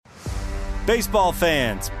Baseball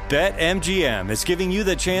fans, BetMGM is giving you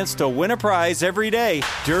the chance to win a prize every day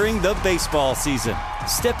during the baseball season.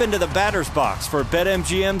 Step into the batter's box for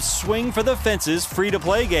BetMGM's Swing for the Fences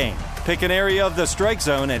free-to-play game. Pick an area of the strike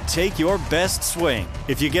zone and take your best swing.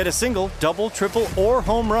 If you get a single, double, triple, or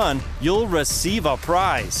home run, you'll receive a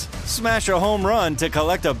prize. Smash a home run to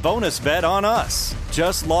collect a bonus bet on us.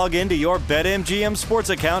 Just log into your BetMGM sports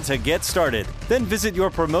account to get started. Then visit your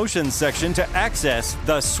promotions section to access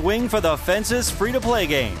the Swing for the Fences free-to-play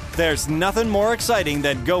game. There's nothing more exciting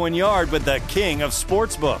than going yard with the king of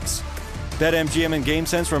sportsbooks. BetMGM and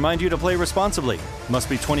GameSense remind you to play responsibly. Must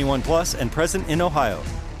be 21 plus and present in Ohio.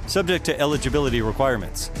 Subject to eligibility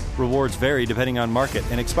requirements. Rewards vary depending on market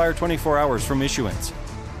and expire 24 hours from issuance.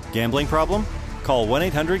 Gambling problem? Call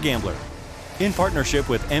 1-800-GAMBLER. In partnership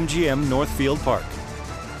with MGM Northfield Park.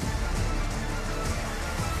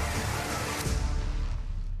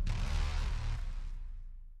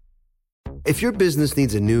 If your business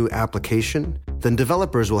needs a new application, then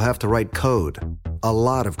developers will have to write code. A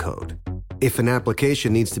lot of code. If an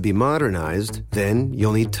application needs to be modernized, then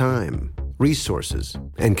you'll need time, resources,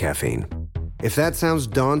 and caffeine. If that sounds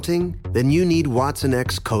daunting, then you need Watson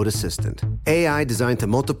X Code Assistant. AI designed to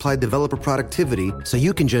multiply developer productivity so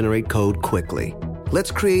you can generate code quickly. Let's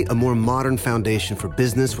create a more modern foundation for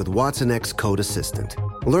business with Watson X Code Assistant.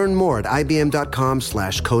 Learn more at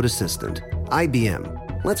ibm.com/code assistant.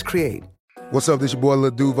 IBM. Let's create. What's up, this your boy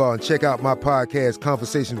Lil Duval, and check out my podcast,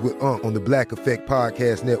 Conversations with Unc, on the Black Effect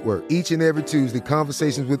Podcast Network. Each and every Tuesday,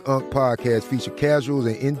 Conversations with Unc podcast feature casuals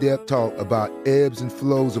and in-depth talk about ebbs and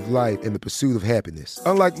flows of life and the pursuit of happiness.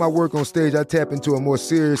 Unlike my work on stage, I tap into a more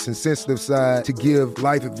serious and sensitive side to give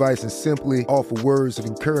life advice and simply offer words of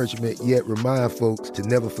encouragement, yet remind folks to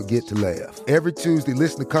never forget to laugh. Every Tuesday,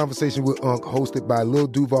 listen to Conversation with Unc, hosted by Lil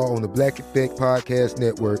Duval on the Black Effect Podcast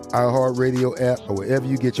Network, iHeartRadio app, or wherever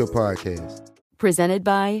you get your podcasts. Presented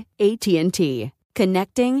by AT&T.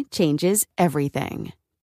 Connecting changes everything.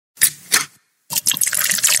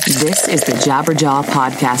 This is the Jabberjaw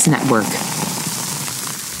Podcast Network.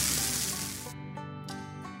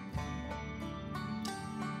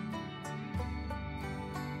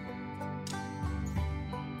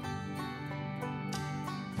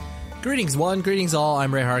 Greetings, one. Greetings, all.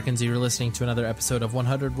 I'm Ray Harkins. You're listening to another episode of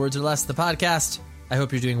 100 Words or Less, the podcast. I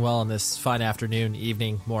hope you're doing well on this fine afternoon,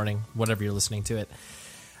 evening, morning, whatever you're listening to it.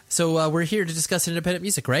 So we're here to discuss independent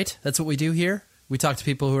music, right? That's what we do here. We talk to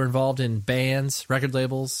people who are involved in bands, record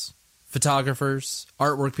labels, photographers,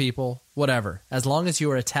 artwork people, whatever. As long as you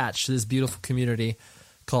are attached to this beautiful community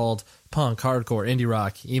called punk, hardcore, indie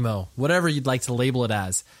rock, emo, whatever you'd like to label it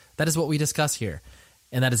as, that is what we discuss here.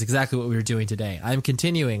 And that is exactly what we're doing today. I'm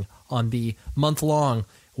continuing on the month-long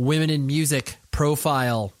Women in Music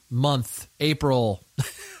profile month, April.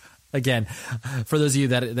 Again, for those of you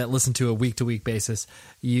that listen to a week-to-week basis,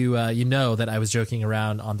 you know that I was joking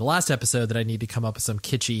around on the last episode that I need to come up with some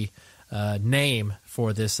kitschy name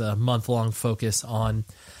for this month-long focus on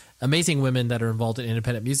amazing women that are involved in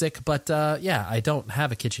independent music. But yeah, I don't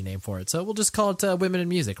have a kitschy name for it, so we'll just call it Women in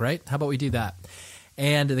Music, right? How about we do that?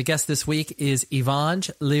 And the guest this week is Ivange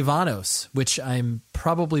Livanos, which I'm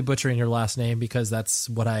probably butchering her last name because that's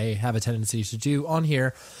what I have a tendency to do on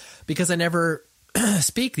here, because I never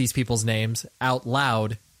speak these people's names out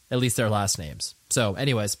loud, at least their last names. So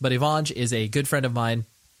anyways, but Ivange is a good friend of mine.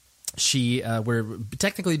 We're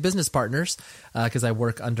technically business partners because I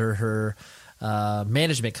work under her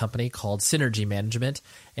management company called Synergy Management,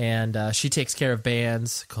 and she takes care of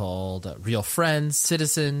bands called Real Friends,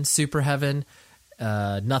 Citizen, Super Heaven,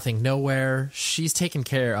 Nothing Nowhere. She's taken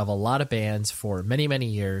care of a lot of bands for many, many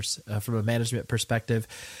years from a management perspective.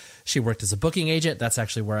 She worked as a booking agent. That's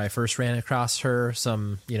actually where I first ran across her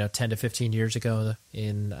some 10 to 15 years ago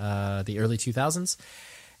in the early 2000s.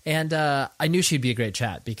 And I knew she'd be a great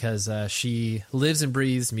chat because she lives and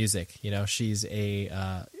breathes music. She's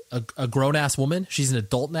a grown-ass woman. She's an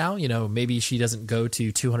adult now. Maybe she doesn't go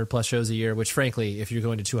to 200-plus shows a year, which, frankly, if you're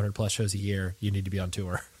going to 200-plus shows a year, you need to be on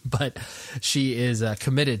tour. But she is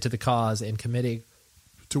committed to the cause and committed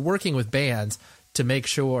to working with bands to make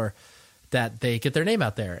sure that they get their name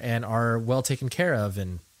out there and are well taken care of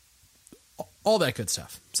and all that good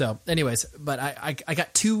stuff. So anyways, but I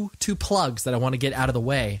got two plugs that I want to get out of the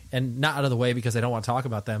way, and not out of the way because I don't want to talk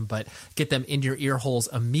about them, but get them in your ear holes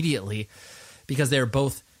immediately because they're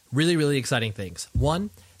both really, really exciting things. One,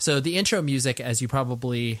 so the intro music, as you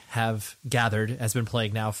probably have gathered, has been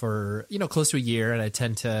playing now for, close to a year, and I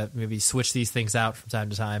tend to maybe switch these things out from time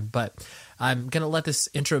to time, but I'm going to let this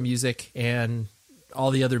intro music and all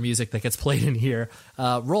the other music that gets played in here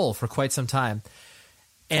roll for quite some time.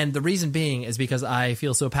 And the reason being is because I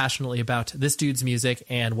feel so passionately about this dude's music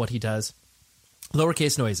and what he does.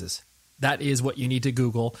 Lowercase Noises. That is what you need to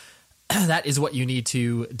Google. That is what you need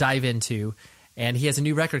to dive into. And he has a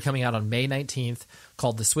new record coming out on May 19th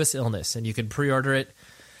called The Swiss Illness, and you can pre-order it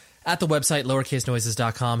at the website,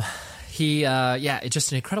 lowercasenoises.com. He,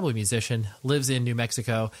 just an incredible musician, lives in New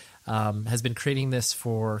Mexico, has been creating this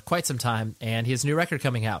for quite some time, and he has a new record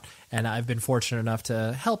coming out. And I've been fortunate enough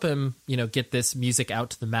to help him, get this music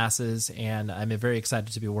out to the masses, and I'm very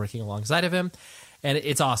excited to be working alongside of him. And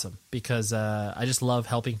it's awesome because I just love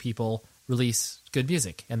helping people release good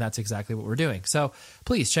music, and that's exactly what we're doing. So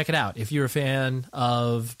please check it out. If you're a fan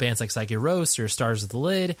of bands like Psyche Roast or Stars of the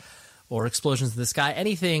Lid or Explosions in the Sky,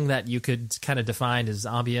 anything that you could kind of define as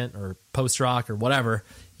ambient or post-rock or whatever,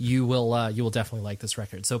 you will definitely like this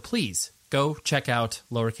record. So please go check out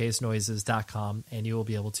lowercasenoises.com, and you will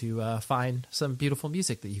be able to find some beautiful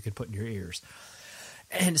music that you can put in your ears.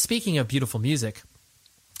 And speaking of beautiful music,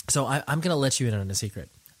 so I'm going to let you in on a secret.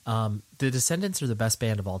 The Descendants are the best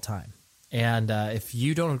band of all time. And if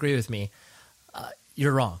you don't agree with me,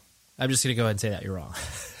 you're wrong. I'm just going to go ahead and say that you're wrong.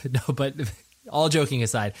 No, but all joking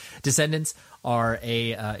aside, Descendants are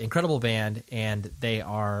a incredible band, and they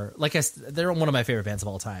are, they're one of my favorite bands of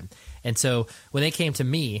all time. And so when they came to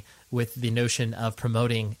me with the notion of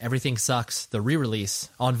promoting Everything Sucks, the re-release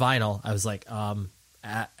on vinyl, I was like,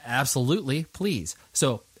 absolutely, please.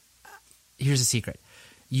 So here's a secret.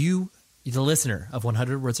 You, the listener of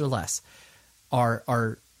 100 Words or Less,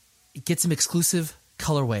 are get some exclusive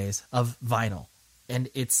colorways of vinyl, and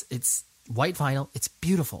it's white vinyl. It's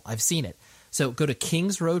beautiful. I've seen it. So go to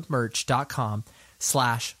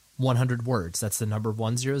kingsroadmerch.com/100words. That's the number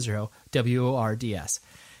 100 WORDS,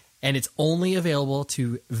 and it's only available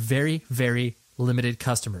to very, very limited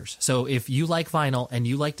customers. So if you like vinyl and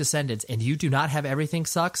you like Descendants and you do not have Everything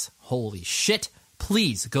Sucks, holy shit,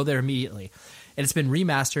 please go there immediately. And it's been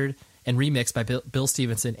remastered and remixed by Bill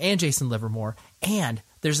Stevenson and Jason Livermore, and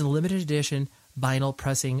there's a limited edition vinyl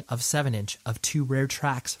pressing of 7-inch of 2 rare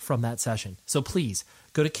tracks from that session. So please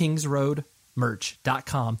go to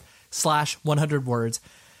kingsroadmerch.com/100words,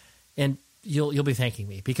 and you'll be thanking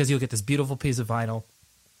me because you'll get this beautiful piece of vinyl,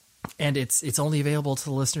 and it's only available to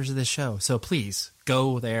the listeners of this show. So please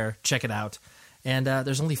go there, check it out, and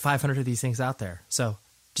there's only 500 of these things out there, so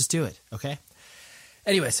just do it, okay?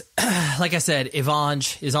 Anyways, like I said,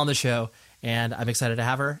 Yvange is on the show, and I'm excited to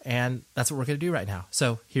have her, and that's what we're going to do right now.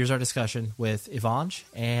 So here's our discussion with Yvange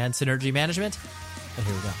and Synergy Management, and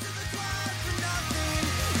here we go.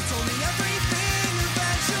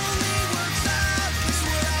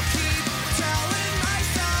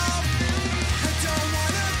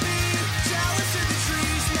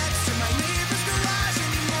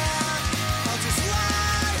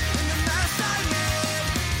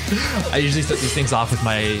 I usually set these things off with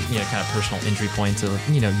my kind of personal entry points of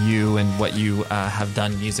you and what you have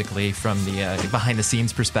done musically from the behind the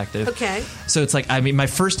scenes perspective. Okay. So it's like, I mean, my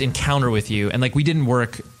first encounter with you, and like we didn't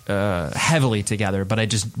work heavily together, but I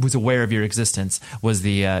just was aware of your existence, was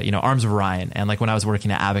the Arms of Orion. And like when I was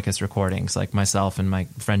working at Abacus Recordings, like myself and my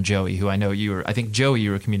friend Joey, who I know you were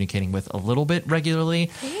communicating with a little bit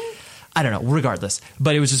regularly. I don't know, regardless.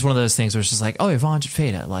 But it was just one of those things where it's just like, oh, Yvange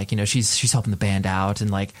Feda, like, she's helping the band out.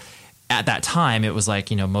 And like at that time, it was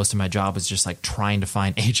like, most of my job was just like trying to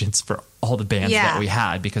find agents for all the bands that we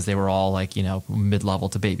had, because they were all like, mid-level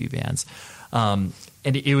to baby bands. And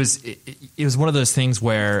it was one of those things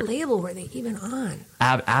where... What label were they even on?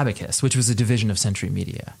 Abacus, which was a division of Century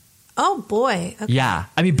Media. Oh, boy. Okay. Yeah.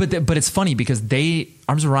 I mean, but it's funny because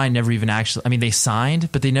Arms of Orion never even actually... I mean, they signed,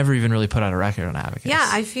 but they never even really put out a record on Abacus. Yeah,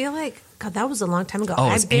 I feel like... God, that was a long time ago. Oh,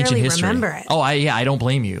 I barely remember it. Oh, I don't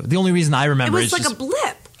blame you. The only reason I remember it was like a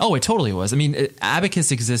blip. Oh, it totally was. I mean,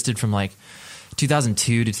 Abacus existed from like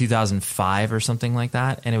 2002 to 2005 or something like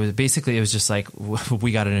that. And it was just like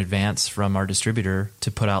we got an advance from our distributor to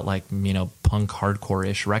put out like, punk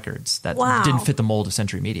hardcore-ish records that didn't fit the mold of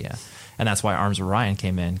Century Media. And that's why Arms of Orion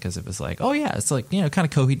came in, because it was like, oh yeah, it's like, kind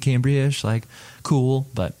of Coheed Cambria-ish, like cool.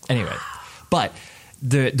 But anyway, but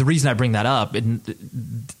the reason I bring that up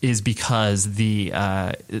is because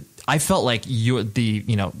I felt like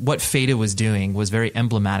what Feda was doing was very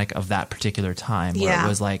emblematic of that particular time, where it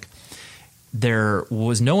was like there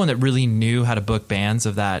was no one that really knew how to book bands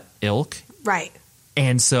of that ilk, right?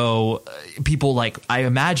 And so people, like, I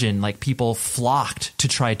imagine, like, people flocked to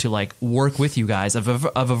try to like work with you guys of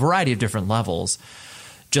a variety of different levels,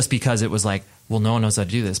 just because it was like, well, no one knows how to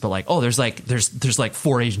do this, but like, there's like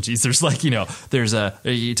 4 agencies. There's like,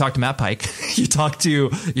 you talk to Matt Pike, you talk to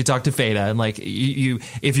Feta, and like you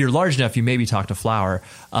if you're large enough, you maybe talk to Flower.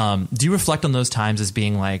 Do you reflect on those times as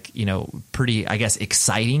being like, pretty, I guess,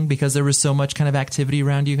 exciting because there was so much kind of activity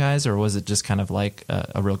around you guys, or was it just kind of like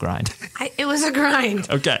a real grind? It was a grind.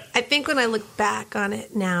 Okay. I think when I look back on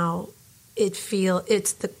it now,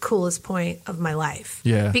 it's the coolest point of my life.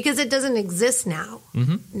 Yeah. Because it doesn't exist now.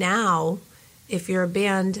 Mm-hmm. Now, if you're a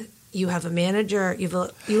band, you have a manager,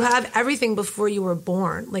 you have everything before you were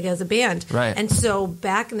born, like as a band. Right. And so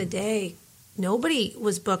back in the day, nobody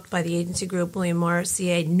was booked by the agency group, William Morris,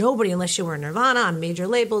 CA. Nobody, unless you were Nirvana on major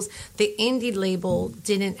labels. The indie label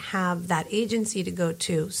didn't have that agency to go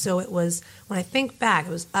to. So it was, when I think back,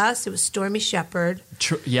 it was us, it was Stormy Shepherd.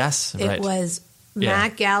 Yes, right. It was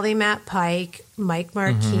Matt Galley, Matt Pike, Mike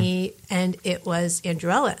Marquis, and it was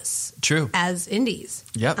Andrew Ellis. True. As indies.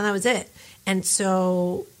 Yep. And that was it. And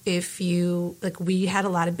so we had a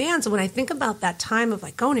lot of bands. And when I think about that time of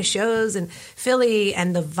like going to shows in Philly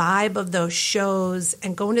and the vibe of those shows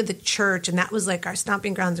and going to the church, and that was like our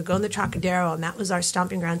stomping grounds, and going to the Trocadero, and that was our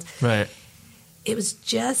stomping grounds. Right. It was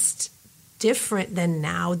just different than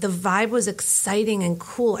now. The vibe was exciting and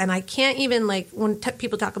cool. And I can't even when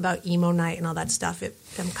people talk about emo night and all that stuff,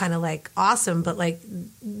 I'm kind of like awesome, but like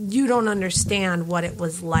you don't understand what it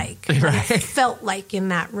was like. Right. What it felt like in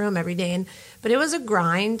that room every day. But it was a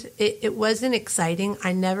grind. It wasn't exciting.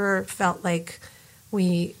 I never felt like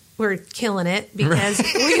we were killing it because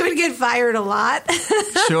we would get fired a lot.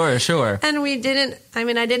 Sure. And I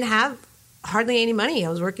didn't have hardly any money. I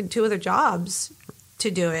was working 2 other jobs to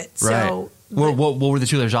do it. Right. So what were the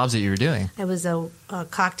 2 other jobs that you were doing? I was a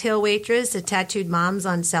cocktail waitress at Tattooed Moms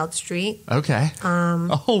on South Street. Okay.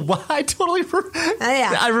 Wow! I totally.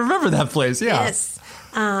 Yeah. I remember that place. Yeah. Yes.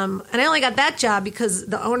 And I only got that job because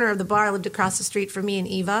the owner of the bar lived across the street from me and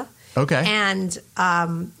Eva. Okay. And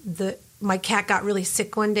my cat got really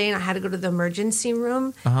sick one day, and I had to go to the emergency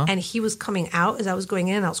room. And he was coming out as I was going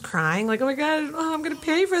in, and I was crying, like, "Oh my God, I'm going to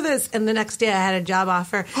pay for this." And the next day, I had a job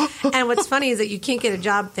offer. And what's funny is that you can't get a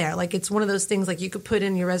job there. Like, it's one of those things like you could put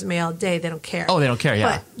in your resume all day; they don't care. Oh, they don't care.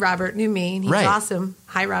 Yeah. But Robert knew me, and he's awesome.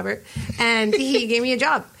 Hi, Robert. And he gave me a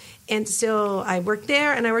job. And so I worked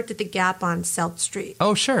there, and I worked at the Gap on South Street.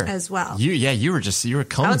 Oh, sure. As well. You were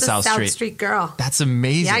combing I was a South Street. South Street girl. That's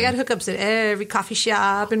amazing. Yeah, I got hookups at every coffee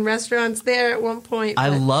shop and restaurants there at one point. I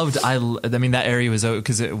mean, that area was,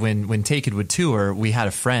 because when Taken would tour, we had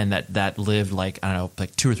a friend that lived like, I don't know,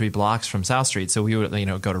 like 2 or 3 blocks from South Street. So we would,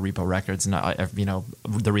 go to Repo Records and,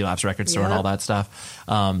 the Relapse record store and all that stuff.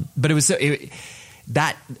 But it was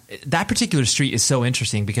that particular street is so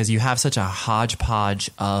interesting because you have such a hodgepodge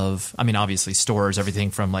of, I mean, obviously stores,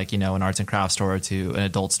 everything from like, an arts and crafts store to an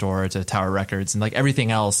adult store to Tower Records and like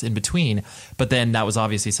everything else in between. But then that was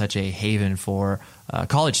obviously such a haven for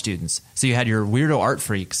college students. So you had your weirdo art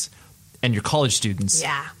freaks and your college students.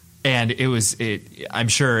 Yeah. And I'm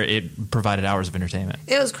sure it provided hours of entertainment.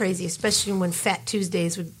 It was crazy, especially when Fat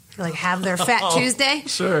Tuesdays would have their Fat Tuesday.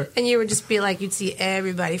 Sure. And you would just be like, you'd see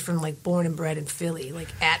everybody from like Born and Bred in Philly, like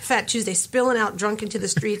at Fat Tuesday, spilling out drunk into the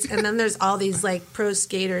streets. And then there's all these like pro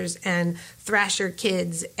skaters and thrasher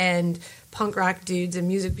kids and punk rock dudes and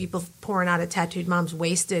music people pouring out at Tattooed Moms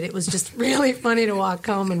wasted. It was just really funny to walk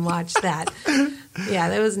home and watch that. Yeah,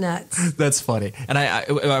 that was nuts. That's funny. And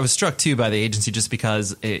I was struck too by the agency just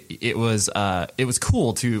because it was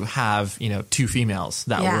cool to have, 2 females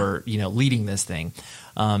that were, leading this thing.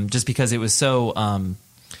 Just because it was so,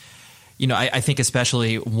 I think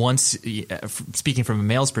especially once, speaking from a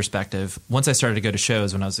male's perspective, once I started to go to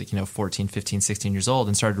shows when I was like, 14, 15, 16 years old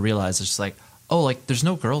and started to realize it's just like, oh, like there's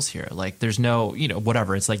no girls here. Like there's no,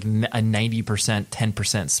 whatever. It's like a 90%,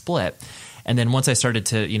 10% split. And then once I started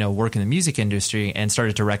to, work in the music industry and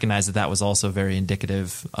started to recognize that was also very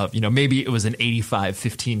indicative of, maybe it was an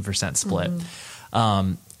 85-15% split.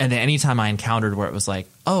 Mm-hmm. And then anytime I encountered where it was like,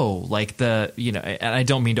 oh, like and I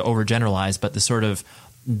don't mean to overgeneralize, but the sort of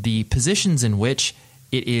the positions in which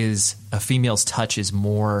it is a female's touch is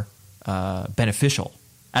more beneficial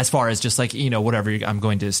as far as just like, whatever I'm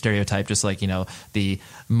going to stereotype, just like, the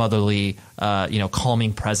motherly,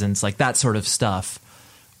 calming presence, like that sort of stuff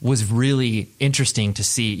was really interesting to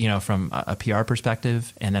see, from a PR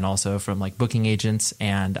perspective and then also from like booking agents.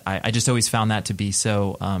 And I just always found that to be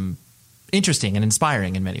so interesting and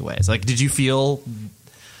inspiring in many ways. Like, did you feel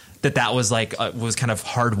that was like was kind of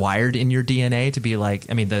hardwired in your DNA to be like,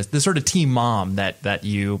 I mean, the sort of teen mom that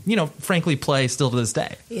you frankly play still to this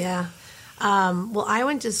day? Yeah. Well, I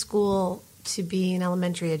went to school to be an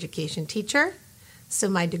elementary education teacher. So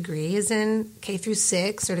my degree is in K through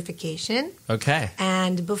 6 certification. Okay.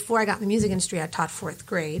 And before I got in the music industry, I taught 4th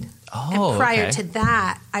grade. Oh, and prior okay. to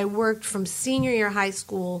that, I worked from senior year high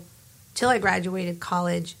school till I graduated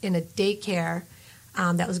college in a daycare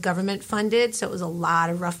that was government funded. So it was a lot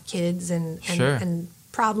of rough kids and Sure. and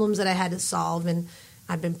problems that I had to solve. And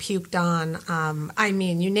I've been puked on. I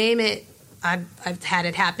mean, you name it, I've had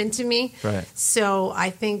it happen to me. Right. So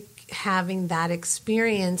I think having that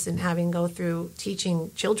experience and having go through teaching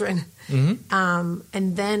children,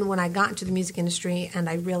 and then when I got into the music industry and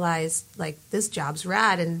I realized like this job's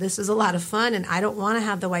rad and this is a lot of fun and I don't want to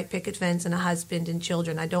have the white picket fence and a husband and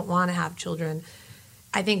children. I don't want to have children.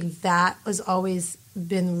 I think that was always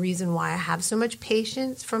been the reason why I have so much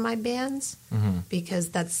patience for my bands,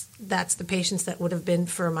 because that's the patience that would have been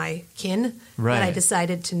for my kin that I Right.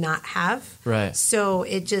 decided to not have. Right. So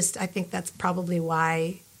it just, I think that's probably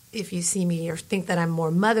why if you see me or think that I'm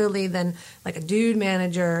more motherly than like a dude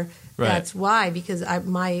manager, Right. that's why, because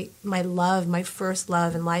my first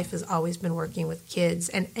love in life has always been working with kids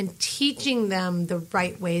and teaching them the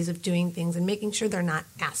right ways of doing things and making sure they're not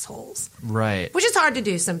assholes. Right. Which is hard to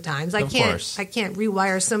do sometimes. Of course. I can't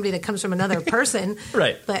rewire somebody that comes from another person.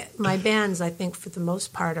 Right. But my bands, I think, for the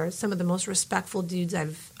most part, are some of the most respectful dudes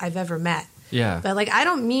I've ever met. Yeah. But like, I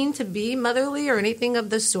don't mean to be motherly or anything of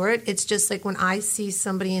the sort. It's just like when I see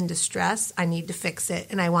somebody in distress, I need to fix it,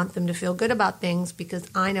 and I want them to feel good about things because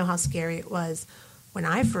I know how scary it was when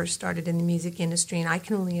I first started in the music industry, and I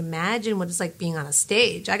can only imagine what it's like being on a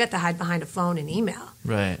stage. I got to hide behind a phone and email.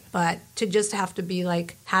 Right. But to just have to be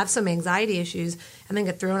like, have some anxiety issues and then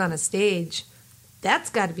get thrown on a stage, that's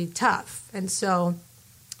got to be tough. And so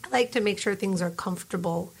I like to make sure things are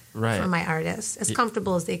comfortable Right. for my artists, as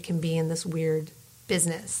comfortable as they can be in this weird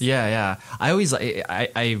business. Yeah. I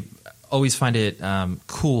always find it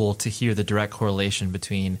cool to hear the direct correlation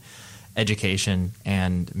between education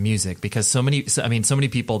and music, because so many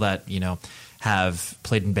people that, you know, have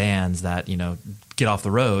played in bands that, you know, get off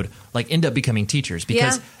the road, like end up becoming teachers,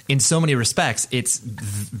 because in so many respects, it's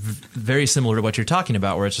very similar to what you're talking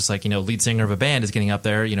about, where it's just like, you know, lead singer of a band is getting up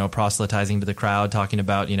there, you know, proselytizing to the crowd, talking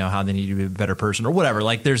about, you know, how they need to be a better person or whatever.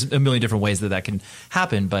 Like there's a million different ways that can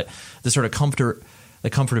happen, but the sort of the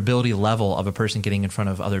comfortability level of a person getting in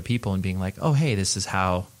front of other people and being like, oh, hey, this is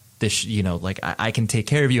how this, you know, like I can take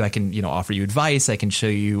care of you. I can, you know, offer you advice. I can show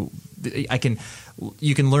you,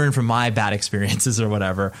 you can learn from my bad experiences or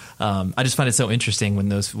whatever. I just find it so interesting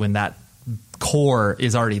when that core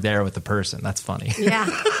is already there with the person. That's funny. Yeah,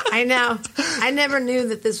 I know. I never knew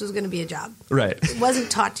that this was going to be a job. Right. It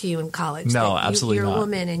wasn't taught to you in college. No, that absolutely you're not. a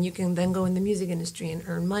woman and you can then go in the music industry and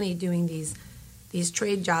earn money doing these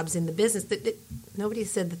trade jobs in the business. Nobody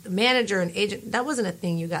said that the manager and agent, that wasn't a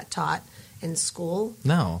thing you got taught in school.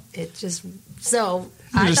 No. It just, so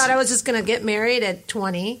I thought I was just going to get married at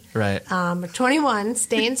 20. Right. 21,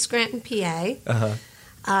 stay in Scranton, PA.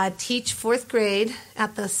 Teach 4th grade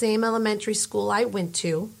at the same elementary school I went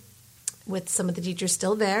to with some of the teachers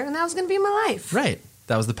still there, and that was going to be my life. Right.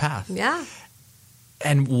 That was the path. Yeah.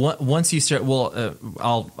 And once you start,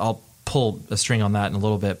 I'll pull a string on that in a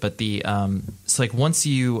little bit, but so like once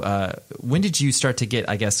you, when did you start to get,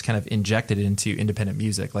 I guess, kind of injected into independent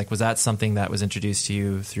music? Like, was that something that was introduced to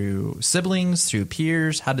you through siblings, through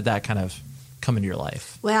peers? How did that kind of come into your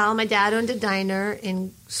life? Well, my dad owned a diner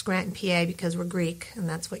in Scranton, PA, because we're Greek, and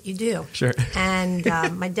that's what you do. Sure. And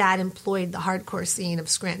my dad employed the hardcore scene of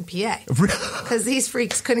Scranton, PA, because these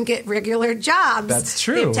freaks couldn't get regular jobs. That's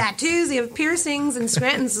true. They have tattoos, they have piercings, and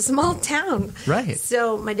Scranton's a small town. Right.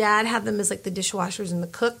 So my dad had them as like the dishwashers and the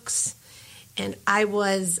cooks, and I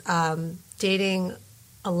was dating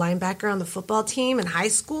a linebacker on the football team in high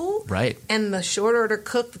school. Right. And the short order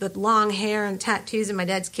cook with long hair and tattoos in my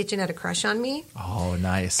dad's kitchen had a crush on me. Oh,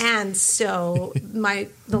 nice. And so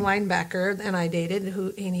the linebacker and I dated,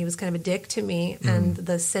 and he was kind of a dick to me, and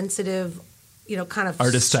the sensitive, you know, kind of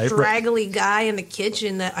artist type, straggly guy in the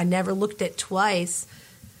kitchen that I never looked at twice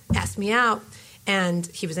asked me out, and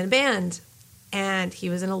he was in a band, and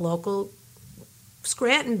he was in a local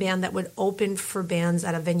Scranton band that would open for bands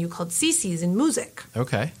at a venue called Cece's in Music.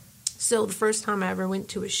 Okay. So the first time I ever went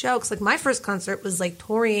to a show, because like my first concert was like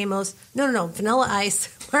Tori Amos, no, Vanilla Ice,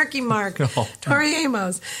 Marky Mark, Tori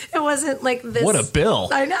Amos. It wasn't like this. What a bill!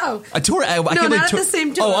 I know. A tour. No, not at the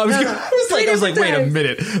same tour. Oh, I was like, wait a times.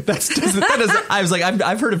 minute. I was like,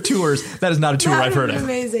 I've heard of tours. That is not a tour I've heard of.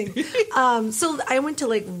 Amazing. So I went to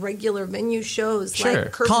like regular venue shows, Sure.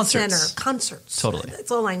 like Kirby Concerts. Center, concerts. Totally. That's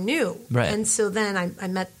all I knew. Right. And so then I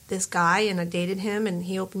met this guy and I dated him, and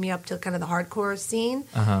he opened me up to kind of the hardcore scene.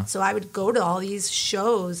 Uh-huh. So I would go to all these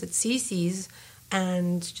shows at Cece's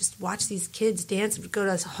and just watch these kids dance. We'd go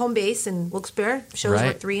to home base in Wilkes-Barre. Shows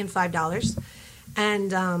were $3 and $5.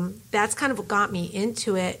 And that's kind of what got me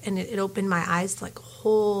into it. And it opened my eyes to like a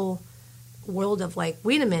whole world of like,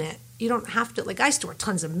 wait a minute, you don't have to, like, I used to wear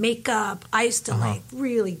tons of makeup. I used to like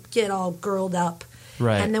really get all girled up.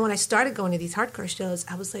 Right. And then when I started going to these hardcore shows,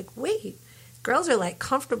 I was like, wait, girls are like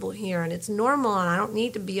comfortable here and it's normal and I don't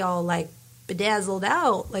need to be all like bedazzled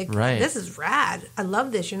out. Like, this is rad. I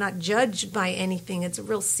love this. You're not judged by anything. It's a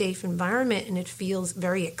real safe environment and it feels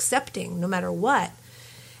very accepting no matter what.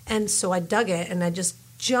 And so I dug it and I just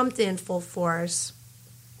jumped in full force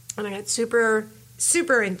and I got super,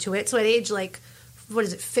 super into it. So at age like,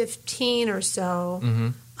 15 or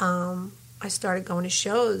so, I started going to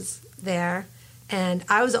shows there. And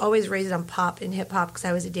I was always raised on pop and hip hop because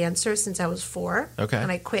I was a dancer since I was 4. Okay. And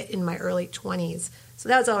I quit in my early 20s. So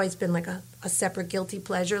that's always been like a separate guilty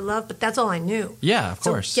pleasure love, but that's all I knew. Yeah, of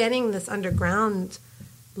course. So getting this underground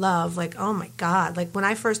love, like, oh my God. Like when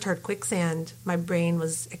I first heard Quicksand, my brain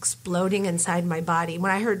was exploding inside my body.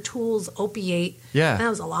 When I heard Tool's Opiate, that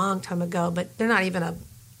was a long time ago, but they're not even a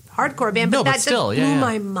hardcore band, but that still blew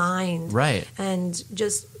my mind. Right. And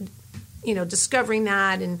just, discovering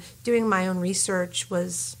that and doing my own research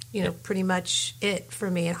was, pretty much it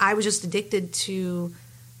for me. And I was just addicted to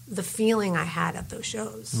the feeling I had at those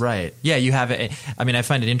shows. Right. Yeah, you have it. I mean, I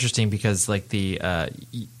find it interesting because like I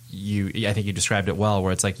think you described it well,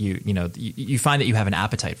 where it's like you find that you have an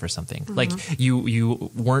appetite for something. Like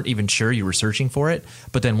you weren't even sure you were searching for it,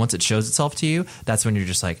 but then once it shows itself to you, that's when you're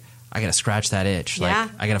just like, I got to scratch that itch. Like,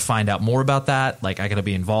 I got to find out more about that. Like, I got to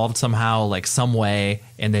be involved somehow, like some way.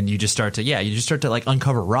 And then you just start to like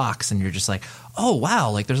uncover rocks and you're just like, oh,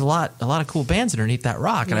 wow. Like there's a lot of cool bands underneath that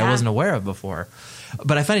rock and I wasn't aware of before.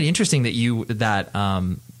 But I find it interesting that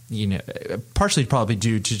partially probably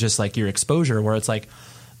due to just like your exposure where it's like,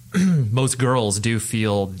 most girls do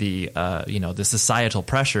feel the societal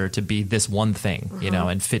pressure to be this one thing,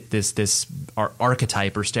 and fit this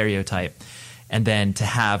archetype or stereotype. And then to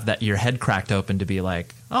have that your head cracked open to be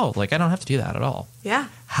like, oh, like I don't have to do that at all. Yeah.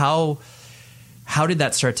 How did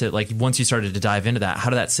that start to, like, once you started to dive into that, how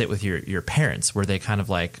did that sit with your parents? Were they kind of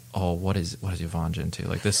like, oh, what is Yvonne into?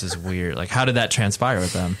 Like, this is weird. Like, how did that transpire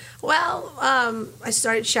with them? Well, I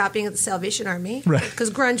started shopping at the Salvation Army. Right. Because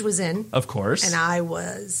grunge was in. Of course. And I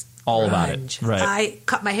was all grunge. About it. Right. I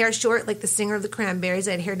cut my hair short like the singer of the Cranberries.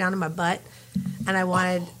 I had hair down to my butt. And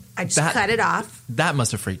I just cut it off. That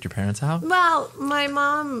must have freaked your parents out. Well, my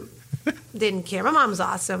mom didn't care. My mom's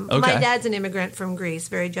awesome. Okay. My dad's an immigrant from Greece,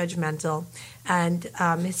 very judgmental. And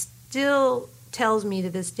he still tells me to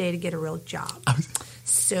this day to get a real job.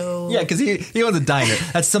 So yeah, because he owns a diner.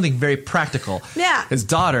 That's something very practical. Yeah. His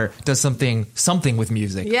daughter does something with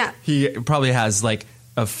music. Yeah. He probably has like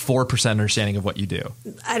a 4% understanding of what you do.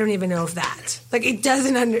 I don't even know if that. Like, it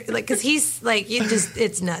doesn't because he's like,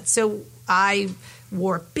 it's nuts. So I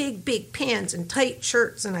wore big pants and tight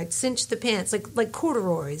shirts, and I'd cinch the pants like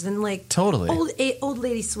corduroys and like totally old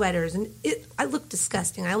lady sweaters, and I look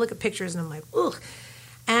disgusting. I look at pictures and I'm like, ugh.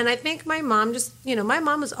 And I think my mom my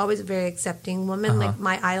mom was always a very accepting woman. Like,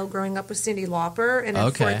 my idol growing up was Cyndi Lauper, and in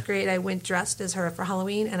 4th grade I went dressed as her for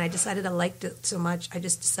Halloween, and I decided I liked it so much I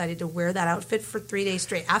just decided to wear that outfit for 3 days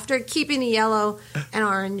straight after keeping the yellow and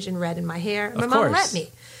orange and red in my hair. My mom let me.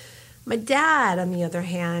 My dad, on the other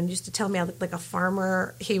hand, used to tell me I looked like a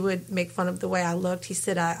farmer. He would make fun of the way I looked. He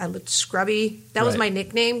said I looked scrubby. That was my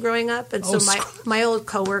nickname growing up. And so my old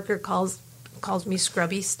coworker calls me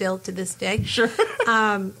Scrubby still to this day. Sure.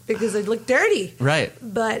 Because I looked dirty. Right.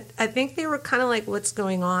 But I think they were kind of like, what's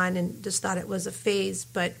going on? And just thought it was a phase.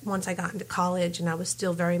 But once I got into college, and I was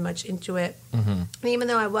still very much into it. Mm-hmm. And even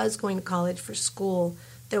though I was going to college for school,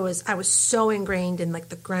 I was so ingrained in like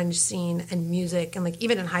the grunge scene and music, and like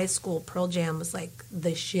even in high school, Pearl Jam was like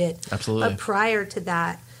the shit. Absolutely. But prior to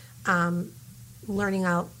that, learning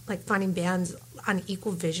out, like finding bands on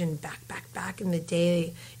Equal Vision back in the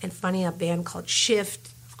day, and finding a band called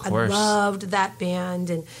Shift. Of course. I loved that band,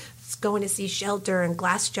 and going to see Shelter and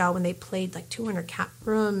Glassjaw when they played like 200 cap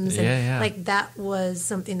rooms, and like that was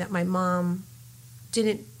something that my mom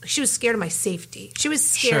didn't. She was scared of my safety. She was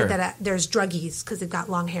scared that there's druggies because they've got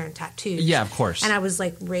long hair and tattoos. Yeah, of course. And I was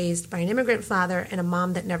like raised by an immigrant father and a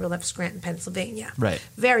mom that never left Scranton, Pennsylvania. Right.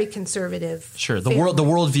 Very conservative. Sure. The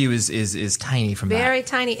worldview is tiny from that. Very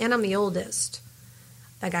tiny, and I'm the oldest.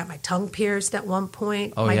 I got my tongue pierced at one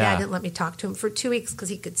point. Oh, my dad didn't let me talk to him for 2 weeks because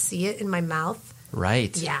he could see it in my mouth.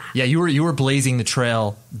 Right. Yeah. Yeah, you were blazing the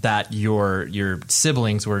trail that your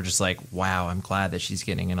siblings were just like, wow, I'm glad that she's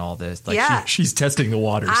getting in all this. Like, Yeah. she's testing the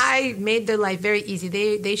waters. I made their life very easy.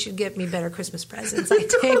 They should get me better Christmas presents, I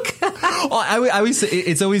think. Well, I always say,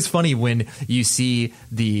 it's always funny when you see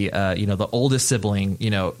the the oldest sibling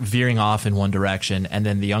veering off in one direction, and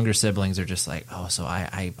then the younger siblings are just like, oh, so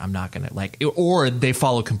I'm not gonna like, or they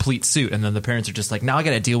follow complete suit, and then the parents are just like, now I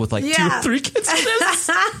got to deal with like 2 or 3 kids in this.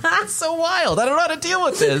 It's so wild. I don't know how to deal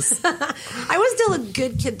with this. I was still a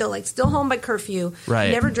good kid though, like still home by curfew.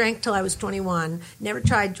 Right. Never drank till I was 21. Never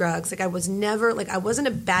tried drugs. Like I wasn't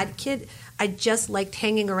a bad kid. I just liked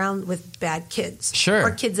hanging around with bad kids. Sure.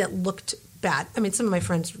 Or kids that looked bad. I mean, some of my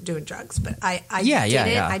friends were doing drugs, but I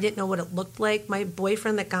Yeah. I didn't know what it looked like. My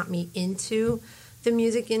boyfriend that got me into the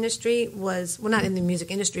music industry was, well, not in the music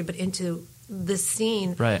industry, but into the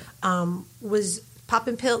scene. Right. Was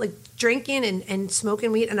popping pill, like drinking and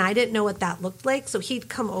smoking weed, and I didn't know what that looked like. So he'd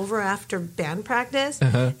come over after band practice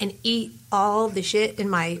and eat all the shit in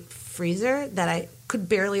my freezer that I could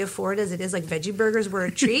barely afford as it is. Like veggie burgers were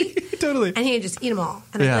a treat. Totally. And he'd just eat them all.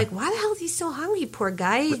 And Yeah. I'm like, why the hell is he so hungry? Poor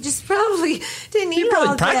guy. He just probably didn't eat You all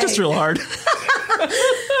probably practiced day. real hard.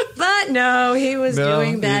 But no, he was No,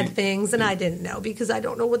 doing bad he- things, and I didn't know because I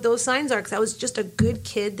don't know what those signs are. Because I was just a good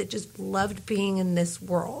kid that just loved being in this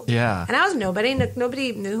world. Yeah. And I was nobody.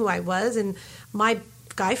 Nobody knew who I was, and my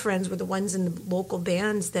guy friends were the ones in the local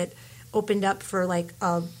bands that opened up for like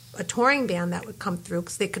a touring band that would come through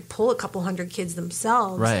because they could pull a couple hundred kids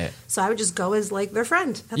themselves. Right. So I would just go as like their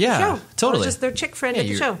friend at Yeah, the show. totally. I was just their chick friend at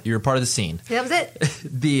the show. You're part of the scene. That was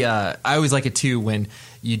it. I always like it too when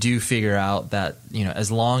you do figure out that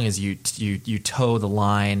as long as you toe the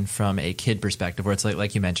line from a kid perspective, where it's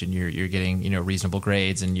like you mentioned, you're getting reasonable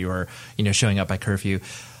grades and you're showing up by curfew.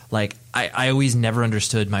 Like I always never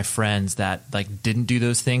understood my friends that like didn't do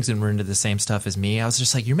those things and were into the same stuff as me. I was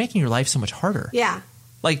just like, you're making your life so much harder. Yeah.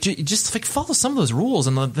 Like just like follow some of those rules,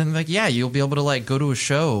 and then like you'll be able to like go to a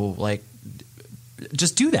show like.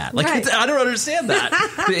 Just do that. Like Right. I don't understand that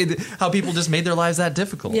how people just made their lives that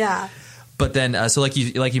difficult. Yeah. But then, so like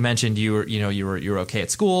you mentioned, you were okay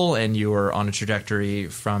at school, and you were on a trajectory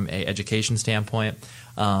from a education standpoint.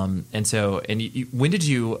 When did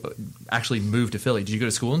you actually move to Philly? Did you go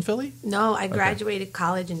to school in Philly? No, I graduated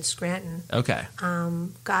college in Scranton. Okay.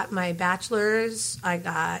 Got my bachelor's.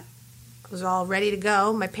 I was all ready to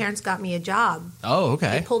go. My parents got me a job. Oh,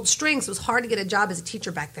 okay. They pulled strings. It was hard to get a job as a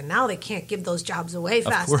teacher back then. Now they can't give those jobs away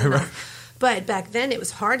fast course, enough. right. But back then it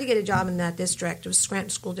was hard to get a job in that district. It was Scranton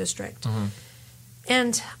School District. Mm-hmm.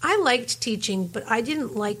 And I liked teaching, but I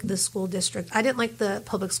didn't like the school district. I didn't like the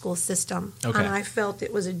public school system. Okay. And I felt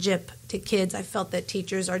it was a gyp to kids. I felt that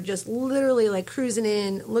teachers are just literally like cruising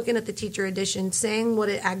in, looking at the teacher edition, saying what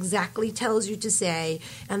it exactly tells you to say,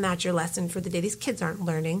 and that's your lesson for the day. These kids aren't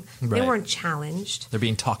learning. They Right. weren't challenged. They're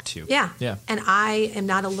being talked to. Yeah. Yeah. And I am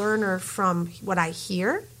not a learner from what I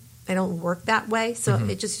hear. I don't work that way. So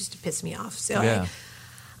it just used to piss me off. So Yeah.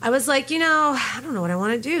 I was like, I don't know what I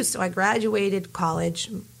want to do. So I graduated college.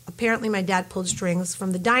 Apparently, my dad pulled strings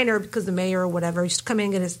from the diner because the mayor or whatever used to come in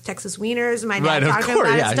and get his Texas wieners. And my dad Right, of talking course.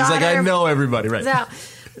 about Yeah. his He's like, daughter. I know everybody. Right. So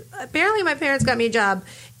apparently, my parents got me a job,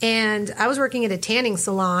 and I was working at a tanning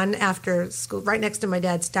salon after school, right next to my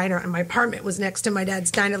dad's diner, and my apartment was next to my dad's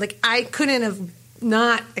diner. Like I couldn't have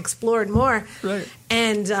not explored more. Right.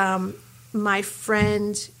 And my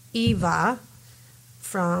friend Eva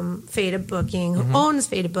from Feta Booking, who owns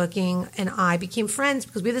Feta Booking, and I became friends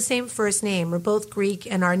because we have the same first name. We're both Greek,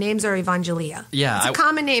 and our names are Evangelia. Yeah, It's a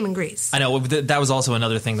common name in Greece. I know that was also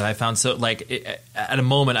another thing that I found. So, like, at a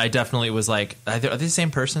moment, I definitely was like, "Are they the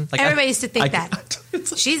same person?" Like, Everybody used to think that.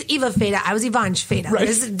 She's Eva Feta. I was Evange Feta. Right.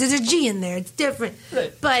 There's a G in there. It's different.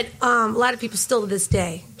 Right. But a lot of people still to this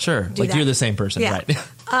day. Sure, do like that. you're the same person, Yeah.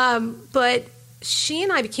 right? But she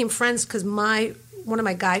and I became friends because one of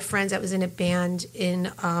my guy friends that was in a band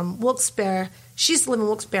in Wilkes-Barre, she used to live in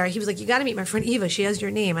Wilkes-Barre. He was like, you got to meet my friend Eva. She has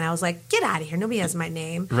your name. And I was like, get out of here. Nobody has my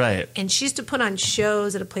name. Right. And she used to put on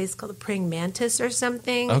shows at a place called the Praying Mantis or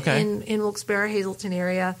something Okay. in Wilkes-Barre, Hazleton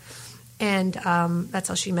area. And that's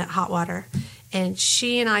how she met Hot Water. And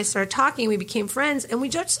she and I started talking. We became friends. And we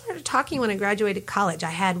just started talking when I graduated college.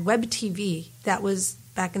 I had web TV. That was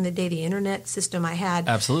back in the day, the internet system I had.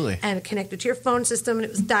 Absolutely. And it connected to your phone system, and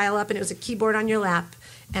it was dial up, and it was a keyboard on your lap.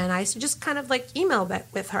 And I used to just kind of like email back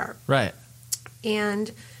with her. Right.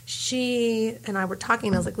 And she and I were talking,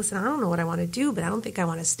 and I was like, listen, I don't know what I want to do, but I don't think I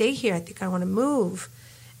want to stay here. I think I want to move.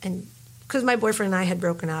 And because my boyfriend and I had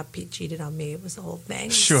broken up, he cheated on me. It was the whole thing.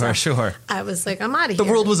 Sure. I was like, I'm out of here.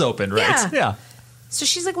 The world was open, right? Yeah. So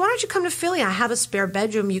she's like, why don't you come to Philly? I have a spare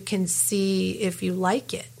bedroom. You can see if you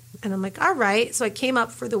like it. And I'm like, all right. So I came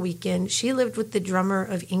up for the weekend. She lived with the drummer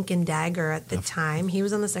of Ink and Dagger at the time. He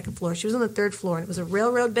was on the second floor. She was on the third floor. And it was a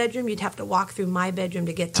railroad bedroom. You'd have to walk through my bedroom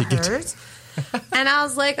to get to hers. And I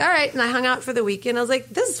was like, all right. And I hung out for the weekend. I was like,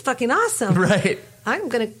 this is fucking awesome. Right. I'm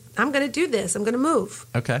gonna do this. I'm gonna move.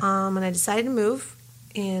 Okay. And I decided to move.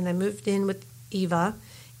 And I moved in with Eva.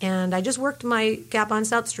 And I just worked my Gap on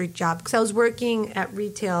South Street job because I was working at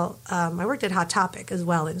retail. I worked at Hot Topic as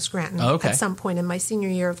well in Scranton. Okay. At some point in my senior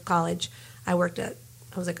year of college, I was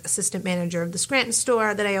like assistant manager of the Scranton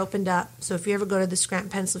store that I opened up. So if you ever go to the Scranton,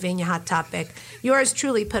 Pennsylvania Hot Topic, yours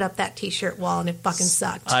truly put up that T-shirt wall and it fucking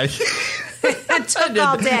sucked. It took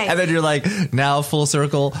all day. And then you're like, now full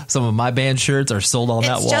circle, some of my band shirts are sold on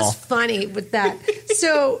that wall. It's just funny with that.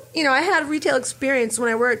 So, I had retail experience when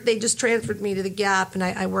I worked. They just transferred me to the Gap, and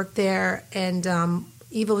I worked there. And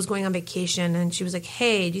Eva was going on vacation, and she was like,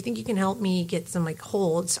 hey, do you think you can help me get some,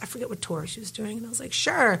 holds? I forget what tour she was doing. And I was like,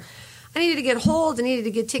 sure. I needed to get holds. I needed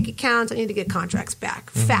to get ticket counts. I needed to get contracts back,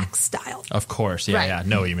 fax style. Of course. Yeah, right. yeah.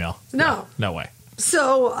 No email. No. Yeah, no way.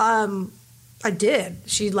 So I did.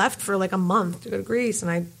 She left for a month to go to Greece, and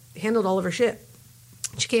I handled all of her shit.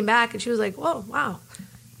 She came back, and she was like, whoa, wow.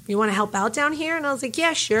 You want to help out down here? And I was like,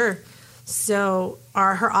 yeah, sure. So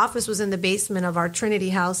her office was in the basement of our Trinity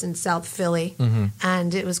house in South Philly,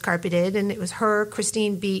 and it was carpeted, and it was her,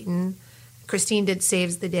 Christine Beaton. Christine did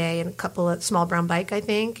Saves the Day and a couple of Small Brown Bike, I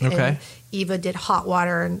think. Okay. And Eva did Hot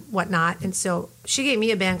Water and whatnot. And so she gave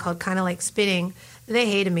me a band called Kind of Like Spinning. They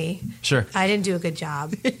hated me. Sure. I didn't do a good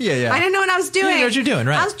job. Yeah. I didn't know what I was doing. You didn't know what you're doing,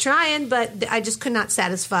 right. I was trying, but I just could not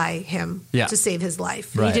satisfy him to save his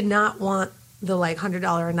life. Right. He did not want the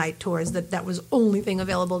 $100 a night tours. That was the only thing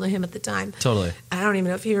available to him at the time. Totally. I don't even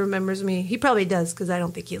know if he remembers me. He probably does because I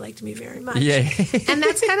don't think he liked me very much. Yeah. And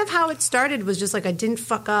that's kind of how it started, was just I didn't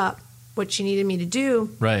fuck up what she needed me to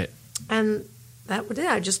do. Right. And that was it.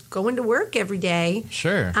 I'd just go into work every day.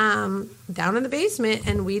 Sure. Down in the basement,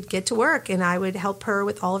 and we'd get to work, and I would help her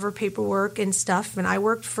with all of her paperwork and stuff. And I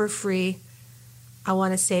worked for free, I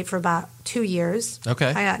want to say, for about 2 years. Okay.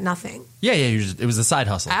 I got nothing. Yeah. It was a side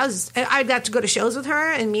hustle. I got to go to shows with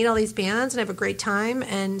her and meet all these bands and have a great time.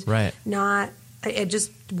 And I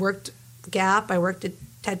just worked Gap. I worked at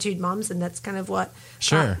Tattooed Moms, and that's kind of what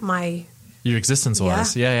your existence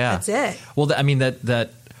was. Yeah. That's it. Well, that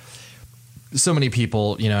so many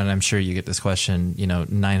people, and I'm sure you get this question,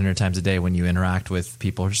 900 times a day when you interact with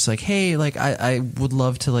people, are just like, hey, I would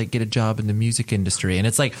love to get a job in the music industry. And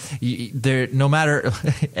it's like, no matter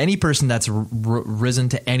any person that's risen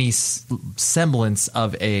to any semblance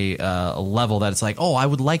of a level that it's like, oh, I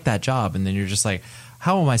would like that job. And then you're just like,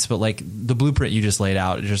 how am I supposed, the blueprint you just laid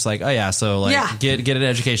out, it's just like, oh yeah, so get an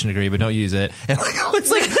education degree, but don't use it. And it's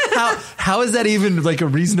like, how is that even a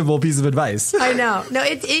reasonable piece of advice? I know. No,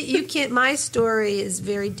 you can't. My story is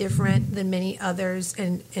very different than many others,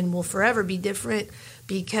 and will forever be different,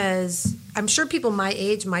 because I'm sure people my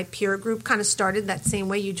age, my peer group, kind of started that same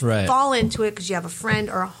way. You fall into it because you have a friend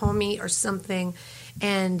or a homie or something,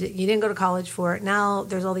 and you didn't go to college for it. Now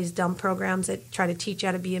there's all these dumb programs that try to teach you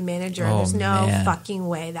how to be a manager, and there's no fucking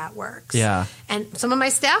way that works. Yeah. And some of my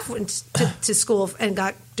staff went to school and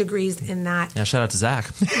got degrees in that. Yeah, shout out to Zach.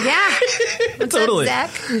 Yeah. What's totally. up,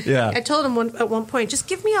 Zach? Yeah. I told him at one point, just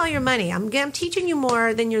give me all your money. I'm teaching you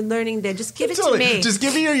more than you're learning there. Just give it to me. Just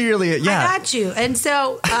give me your yearly. Yeah. I got you. And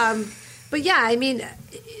so, but yeah, I mean,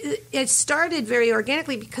 it started very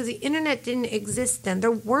organically because the internet didn't exist then. There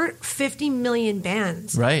weren't 50 million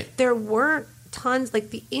bands. Right. There weren't tons.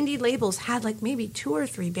 The indie labels had maybe 2 or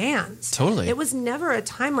 3 bands. Totally. It was never a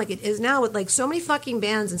time like it is now with so many fucking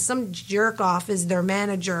bands, and some jerk off is their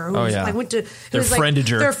manager. Who went to their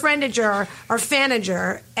friendager. Their friendager or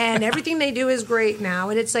fanager, and everything they do is great now.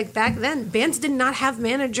 And it's back then, bands did not have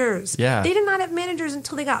managers. Yeah. They did not have managers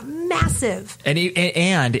until they got massive. And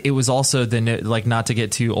it was also then not to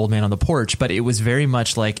get too old man on the porch, but it was very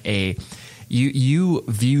much you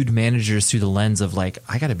viewed managers through the lens of I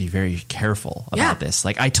got to be very careful about this.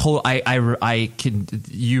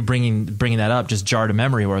 You bringing that up just jarred a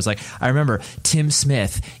memory where I was I remember Tim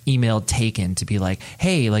Smith emailed Taken to be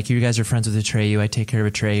hey, you guys are friends with Atreyu. I take care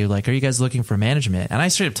of Atreyu. Are you guys looking for management? And I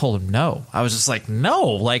straight up told him no. I was just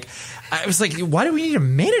no. I was why do we need a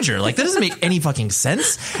manager? That doesn't make any fucking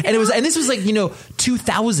sense. And this was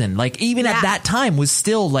 2000. Even at that time was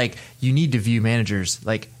still you need to view managers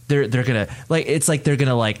they're gonna it's they're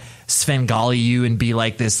gonna Svengali you and be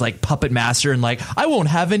this puppet master and I won't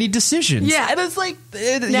have any decisions. Yeah, and it's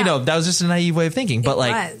that was just a naive way of thinking. But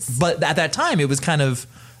but at that time it was kind of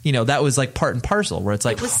that was part and parcel where it's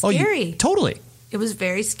it was scary. Totally. It was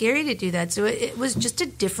very scary to do that. So it was just a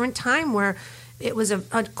different time where It was a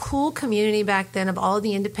cool community back then of all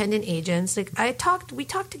the independent agents. Like we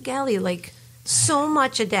talked to Gally like so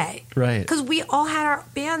much a day, right? Because we all had our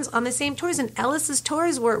bands on the same tours, and Ellis's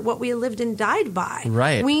tours were what we lived and died by.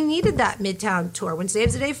 Right. We needed that Midtown tour. When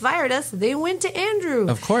Saves the Day fired us, they went to Andrew,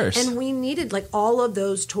 of course, and we needed like all of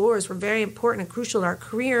those tours were very important and crucial to our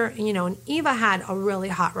career. You know, and Eva had a really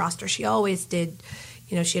hot roster. She always did.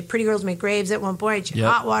 You know, she had Pretty Girls Make Graves at one point. She had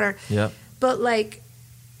Hot Water. Yep. But like,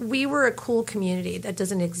 we were a cool community that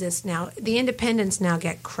doesn't exist now. The independents now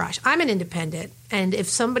get crushed. I'm an independent, and if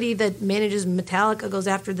somebody that manages Metallica goes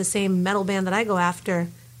after the same metal band that I go after,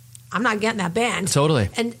 I'm not getting that band. Totally.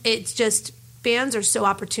 And it's just, bands are so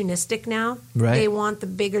opportunistic now. Right. They want the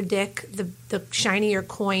bigger dick, the shinier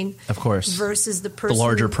coin, of course, versus the person, the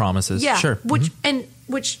larger promises. Yeah, sure.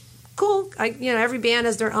 Which cool. Every band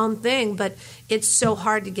has their own thing, but it's so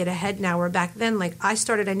hard to get ahead now. Where back then, like I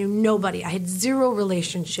started, I knew nobody. I had 0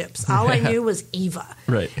 relationships. All I knew was Eva,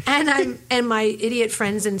 right? And my idiot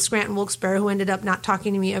friends in Scranton, Wilkes-Barre, who ended up not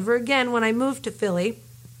talking to me ever again when I moved to Philly.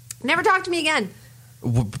 Never talked to me again.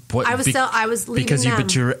 What, I was leaving because them. You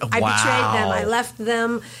betrayed. I betrayed them. I left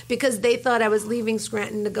them because they thought I was leaving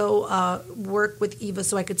Scranton to go work with Eva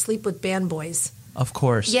so I could sleep with band boys. Of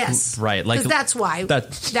course. Yes. Right. Because that's why.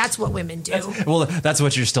 That's what women do. That's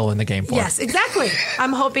what you're still in the game for. Yes, exactly.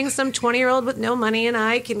 I'm hoping some 20-year-old with no money and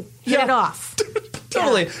I can hit it off.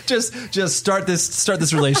 Totally. Yeah. Just start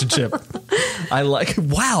this relationship. I like.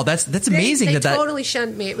 Wow, that's amazing. They totally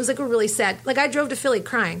shunned me. It was like a really sad. Like I drove to Philly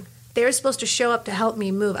crying. They were supposed to show up to help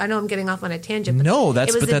me move. I know I'm getting off on a tangent. But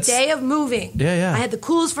it was the day of moving. Yeah. I had the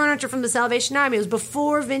coolest furniture from the Salvation Army. It was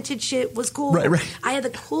before vintage shit was cool. Right. I had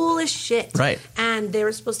the coolest shit. Right. And they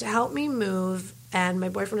were supposed to help me move. And my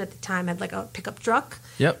boyfriend at the time had like a pickup truck.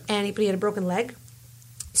 Yep. And he had a broken leg.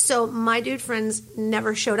 So my dude friends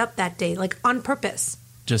never showed up that day, like on purpose.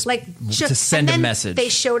 Just to send a message. They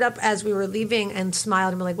showed up as we were leaving and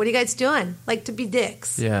smiled and were like, "What are you guys doing?" Like to be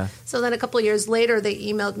dicks. Yeah. So then a couple of years later, they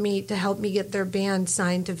emailed me to help me get their band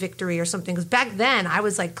signed to Victory or something. Because back then I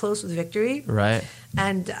was like close with Victory. Right.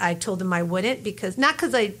 And I told them I wouldn't not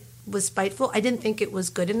because I was spiteful. I didn't think it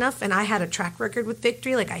was good enough, and I had a track record with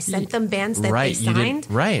Victory. Like I sent them bands that they signed,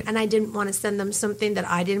 and I didn't want to send them something that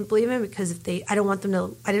I didn't believe in because I didn't want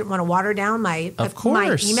to water down my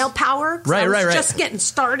email power. Right, I was just getting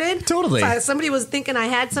started. Totally. So somebody was thinking I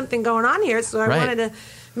had something going on here, so I wanted to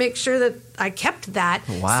make sure that I kept that.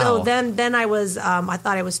 Wow. So then I was I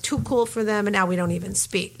thought I was too cool for them, and now we don't even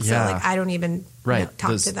speak. So like I don't even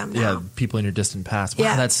talk to them now. Yeah, people in your distant past.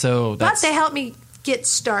 Wow, But they helped me get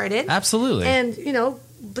started. Absolutely. And,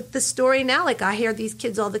 but the story now, like I hear these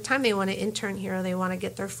kids all the time, they want to intern here, they want to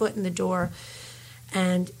get their foot in the door.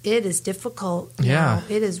 And it is difficult. Yeah.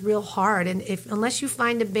 It is real hard. And unless you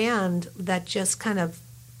find a band that just kind of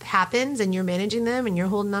happens and you're managing them and you're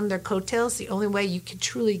holding on to their coattails, the only way you can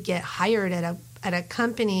truly get hired at a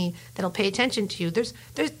company that'll pay attention to you. There's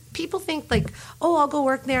people think like, oh, I'll go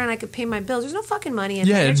work there and I could pay my bills. There's no fucking money in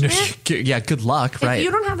management. Yeah, good luck. Right. If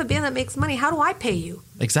you don't have a band that makes money, how do I pay you?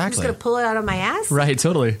 Exactly. I'm just gonna pull it out of my ass. Right.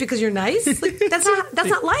 Totally. Because you're nice. Like, that's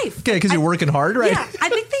not life. Okay, because you're working hard, right? Yeah. I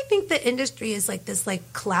think they think the industry is like this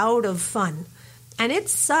like cloud of fun. And it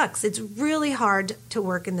sucks. It's really hard to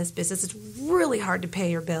work in this business. It's really hard to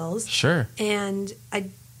pay your bills. Sure. And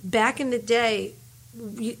back in the day,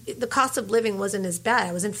 the cost of living wasn't as bad.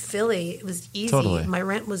 I was in Philly. It was easy. Totally. My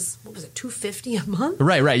rent was, what was it, $250 a month?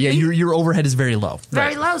 Right. Yeah, your overhead is very low.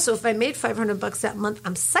 Very low. So if I made $500 that month,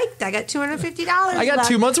 I'm psyched. I got $250. I got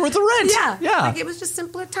 2 months worth of rent. Yeah. Like it was just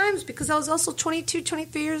simpler times because I was also 22,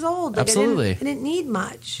 23 years old. Like Absolutely. I didn't need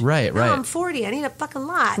much. Right. Now I'm 40. I need a fucking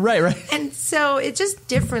lot. Right. And so it's just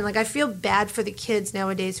different. Like I feel bad for the kids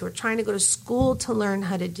nowadays who are trying to go to school to learn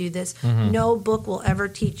how to do this. Mm-hmm. No book will ever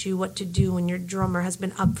teach you what to do when your drummer has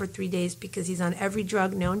been up for 3 days because he's on every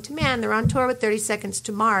drug known to man. They're on tour with 30 Seconds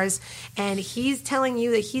to Mars, and he's telling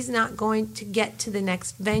you that he's not going to get to the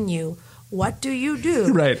next venue. What do you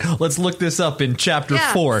do? Right. Let's look this up in chapter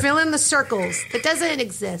 4. Fill in the circles. It doesn't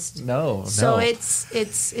exist. No. So it's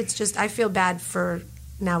just I feel bad for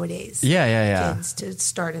nowadays. Yeah. Kids to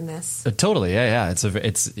start in this. Totally. Yeah.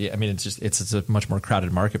 It's a much more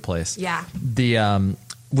crowded marketplace. Yeah.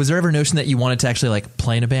 Was there ever a notion that you wanted to actually like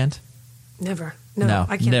play in a band? Never. No,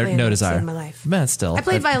 I can't play no desire in my life. Man, still. I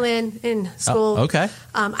played violin in school. Oh, okay.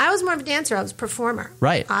 I was more of a dancer. I was a performer.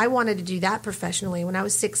 Right. I wanted to do that professionally. When I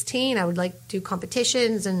was 16, I would like do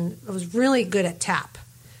competitions, and I was really good at tap.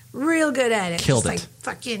 Real good at it. Killed just it. Like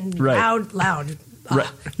fucking right. loud. Right.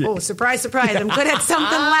 Oh, surprise, surprise. I'm good at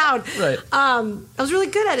something loud. Right. I was really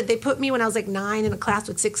good at it. They put me when I was like 9 in a class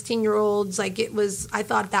with 16-year-olds. Like I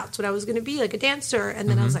thought that's what I was going to be, like a dancer. And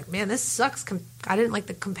then I was like, man, this sucks. I didn't like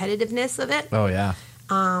the competitiveness of it. Oh, yeah.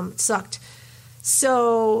 It sucked.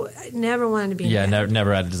 So I never wanted to be in Yeah, band.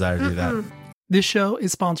 never had a desire to do that. This show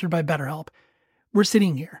is sponsored by BetterHelp. We're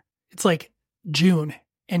sitting here. It's like June,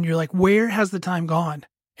 and you're like, where has the time gone?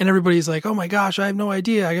 And everybody's like, oh my gosh, I have no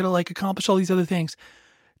idea. I got to like accomplish all these other things.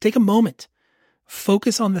 Take a moment.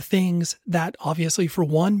 Focus on the things that obviously for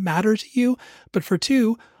one matter to you, but for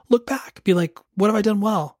two, look back. Be like, what have I done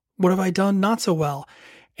well? What have I done not so well?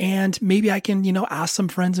 And maybe I can, ask some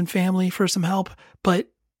friends and family for some help. But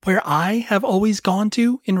where I have always gone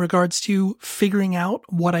to in regards to figuring out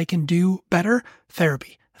what I can do better,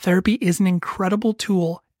 therapy. Therapy is an incredible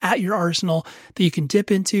tool at your arsenal that you can dip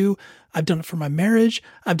into. I've done it for my marriage.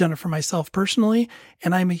 I've done it for myself personally.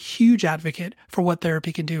 And I'm a huge advocate for what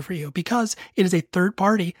therapy can do for you because it is a third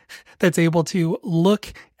party that's able to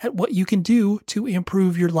look at what you can do to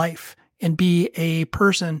improve your life and be a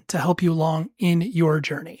person to help you along in your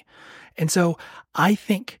journey. And so I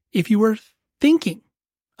think if you were thinking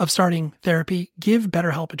of starting therapy, give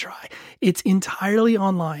BetterHelp a try. It's entirely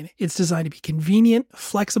online. It's designed to be convenient,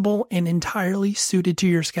 flexible, and entirely suited to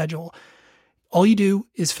your schedule. All you do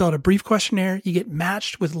is fill out a brief questionnaire, you get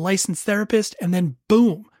matched with a licensed therapist, and then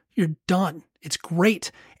boom, you're done. It's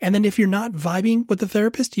great. And then if you're not vibing with the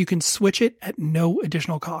therapist, you can switch it at no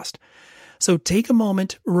additional cost. So take a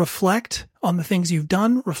moment, reflect on the things you've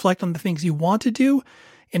done, reflect on the things you want to do,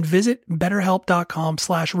 and visit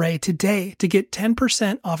betterhelp.com/Ray today to get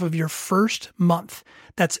 10% off of your first month.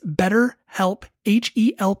 That's BetterHelp,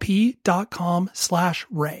 HELP.com/Ray.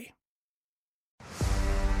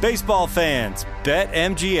 Baseball fans,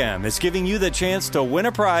 BetMGM is giving you the chance to win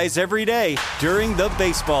a prize every day during the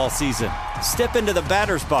baseball season. Step into the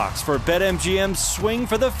batter's box for BetMGM's Swing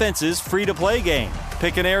for the Fences free-to-play game.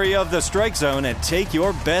 Pick an area of the strike zone and take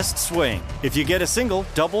your best swing. If you get a single,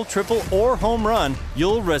 double, triple, or home run,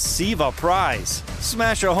 you'll receive a prize.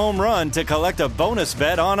 Smash a home run to collect a bonus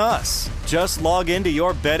bet on us. Just log into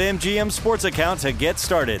your BetMGM sports account to get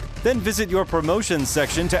started. Then visit your promotions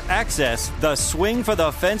section to access the Swing for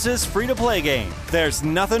the Fences free-to-play game. There's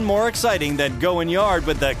nothing more exciting than going yard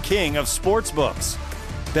with the king of sportsbooks.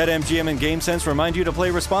 BetMGM and GameSense remind you to play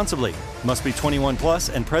responsibly. Must be 21 plus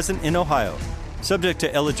and present in Ohio. Subject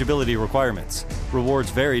to eligibility requirements.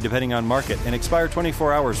 Rewards vary depending on market and expire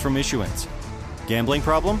 24 hours from issuance. Gambling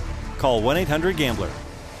problem? Call 1-800-GAMBLER.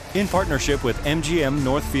 In partnership with MGM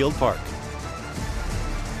Northfield Park.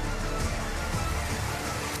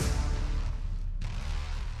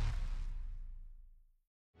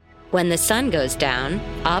 When the sun goes down,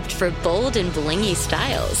 opt for bold and blingy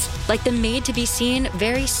styles, like the made-to-be-seen,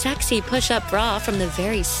 very sexy push-up bra from the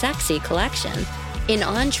Very Sexy collection. In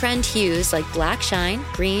on-trend hues like black shine,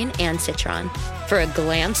 green, and citron. For a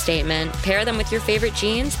glam statement, pair them with your favorite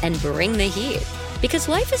jeans and bring the heat. Because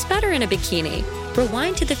life is better in a bikini.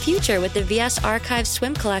 Rewind to the future with the VS Archive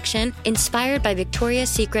swim collection, inspired by Victoria's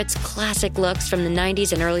Secret's classic looks from the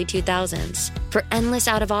 90s and early 2000s. For endless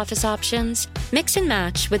out-of-office options, mix and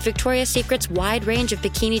match with Victoria's Secret's wide range of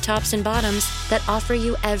bikini tops and bottoms that offer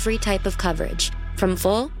you every type of coverage, from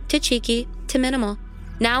full to cheeky to minimal.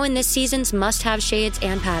 Now in this season's must-have shades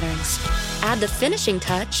and patterns. Add the finishing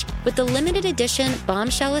touch with the limited edition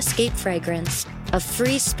Bombshell Escape fragrance, a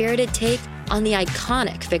free-spirited take on the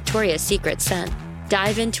iconic Victoria's Secret scent.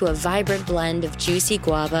 Dive into a vibrant blend of juicy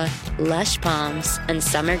guava, lush palms, and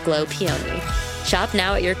summer glow peony. Shop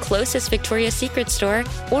now at your closest Victoria's Secret store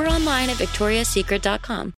or online at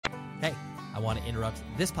victoriassecret.com. Hey, I want to interrupt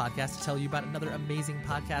this podcast to tell you about another amazing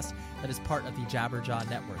podcast that is part of the Jabberjaw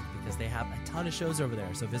Network, because they have a ton of shows over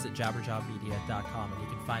there. So visit jabberjawmedia.com and you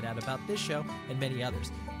can find out about this show and many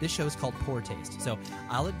others. This show is called Poor Taste. So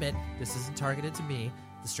I'll admit this isn't targeted to me,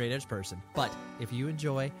 the straight edge person, but if you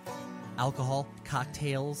enjoy alcohol,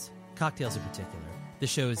 cocktails in particular,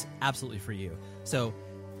 this show is absolutely for you. So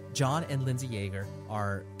John and Lindsay Yeager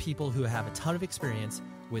are people who have a ton of experience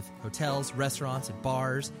with hotels, restaurants, and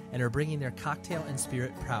bars, and are bringing their cocktail and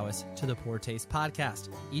spirit prowess to the Poor Taste podcast.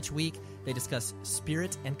 Each week, they discuss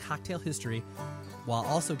spirit and cocktail history while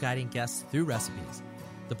also guiding guests through recipes.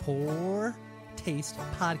 The Poor Taste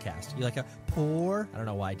podcast. You like a pour? I don't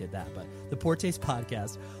know why I did that, but the Poor Taste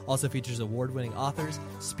podcast also features award-winning authors,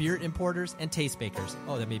 spirit importers, and taste makers.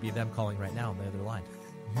 Oh, that may be them calling right now on the other line.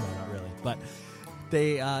 No, not really. But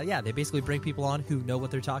they basically bring people on who know what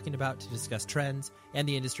they're talking about to discuss trends and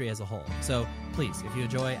the industry as a whole. So please, if you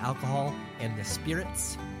enjoy alcohol and the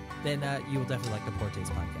spirits, then you will definitely like the Poor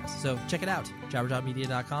Taste podcast. So check it out,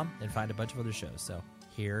 jabberjawmedia.com, and find a bunch of other shows. So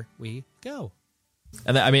here we go.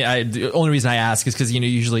 And I mean, the only reason I ask is because,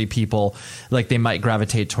 usually people, like, they might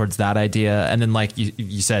gravitate towards that idea. And then, like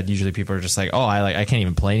you said, usually people are just like, oh, I can't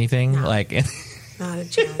even play anything. No. Like, not a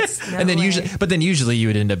chance. No and then way. usually you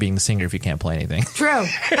would end up being a singer if you can't play anything. True.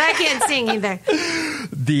 I can't sing either.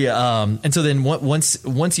 And so then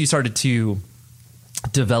once you started to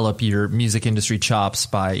develop your music industry chops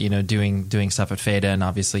by, doing stuff at Feta and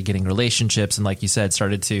obviously getting relationships, and like you said,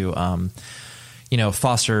 started to,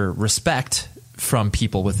 foster respect from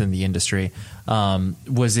people within the industry.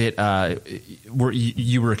 Was it,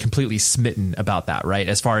 you were completely smitten about that, right?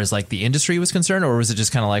 As far as like the industry was concerned, or was it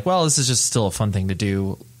just kind of like, well, this is just still a fun thing to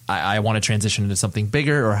do. I want to transition into something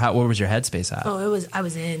bigger, or what was your headspace at? Oh, I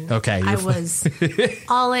was in. Okay. I was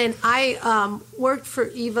all in. I worked for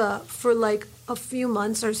Eva for like a few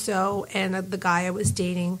months or so, and the guy I was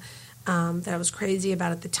dating that I was crazy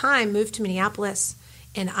about at the time moved to Minneapolis,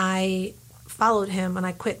 and I followed him, and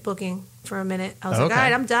I quit booking for a minute. I was like, all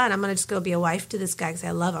right, I'm done. I'm going to just go be a wife to this guy because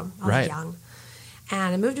I love him. I was young.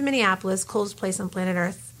 And I moved to Minneapolis, coldest place on planet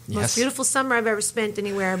Earth. Most beautiful summer I've ever spent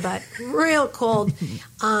anywhere, but real cold.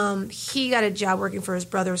 He got a job working for his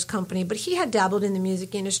brother's company, but he had dabbled in the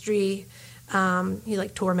music industry. He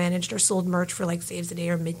like tour managed or sold merch for like Saves the Day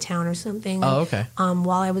or Midtown or something. Oh, okay.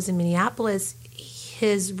 While I was in Minneapolis,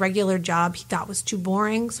 his regular job he thought was too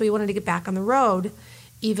boring, so he wanted to get back on the road.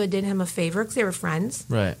 Eva did him a favor because they were friends.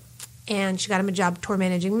 Right. And she got him a job tour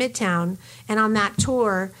managing Midtown. And on that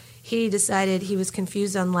tour, he decided he was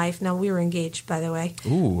confused on life. Now, we were engaged, by the way.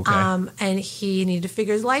 Ooh, okay. And he needed to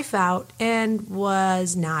figure his life out and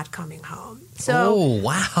was not coming home. So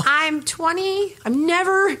I'm 20. I've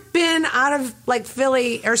never been out of, like,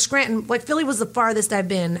 Philly or Scranton. Like, Philly was the farthest I've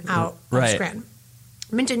been out of Scranton.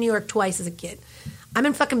 I've been to New York twice as a kid. I'm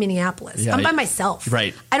in fucking Minneapolis. I'm by myself.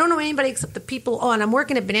 Right. I don't know anybody except the people. Oh, and I'm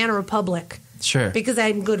working at Banana Republic. Sure. Because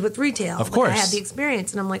I'm good with retail. Of course. I had the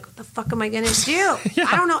experience. And I'm like, what the fuck am I going to do?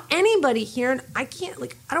 I don't know anybody here. And I can't,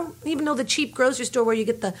 like, I don't even know the cheap grocery store where you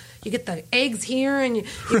get the eggs here and you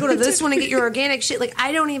go to this one and get your organic shit. Like,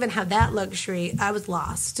 I don't even have that luxury. I was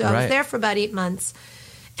lost. So I was there for about 8 months.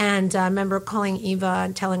 And I remember calling Eva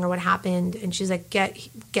and telling her what happened. And she's like, get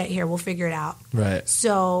here. We'll figure it out. Right.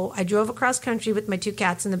 So I drove across country with my 2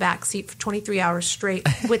 cats in the back seat for 23 hours straight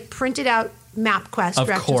with printed out MapQuest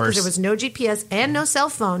directions because there was no GPS and no cell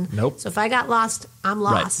phone. Nope. So if I got lost, I'm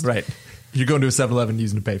lost. Right. You're going to a 7-Eleven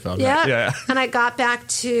using a payphone. Yeah. Right? Yeah. And I got back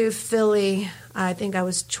to Philly. I think I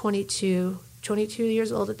was 22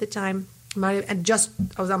 years old at the time. I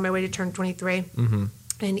was on my way to turn 23. Mm-hmm.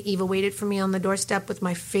 And Eva waited for me on the doorstep with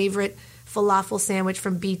my favorite falafel sandwich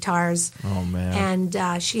from Beatars. Oh, man.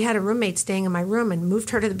 And she had a roommate staying in my room and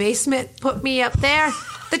moved her to the basement, put me up there.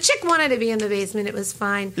 The chick wanted to be in the basement. It was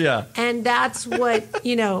fine. Yeah. And that's what,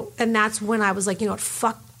 and that's when I was like, what,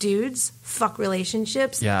 fuck dudes, fuck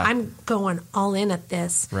relationships. Yeah. I'm going all in at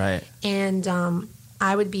this. Right. And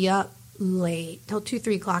I would be up late till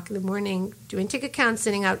 2-3 o'clock in the morning doing ticket counts,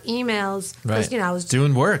 sending out emails because I was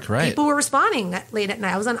doing work. Right. People were responding late at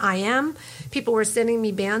night. I was on IM. People were sending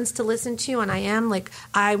me bands to listen to on IM. Like,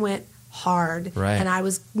 I went hard, and I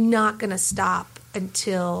was not going to stop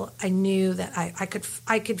until I knew that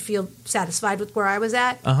I could feel satisfied with where I was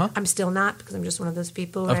at. I'm still not, because I'm just one of those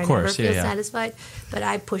people where I never feel satisfied. But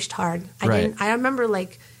I pushed hard. I remember,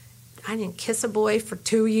 like, I didn't kiss a boy for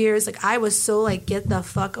 2 years. Like, I was so like, get the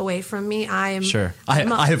fuck away from me. I am sure.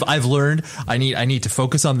 I've learned I need to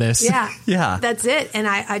focus on this. Yeah. Yeah. That's it. And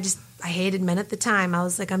I hated men at the time. I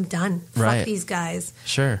was like, I'm done. Fuck these guys.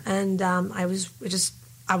 Sure. And I was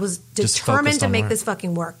determined to make this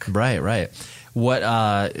fucking work. Right. What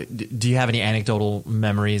do you have any anecdotal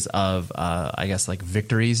memories of I guess like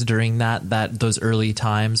victories during those early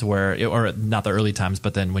times or not the early times,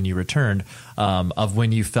 but then when you returned, of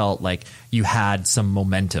when you felt like you had some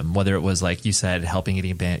momentum, whether it was like you said helping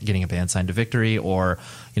getting a band signed to Victory, or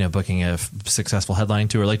booking a successful headlining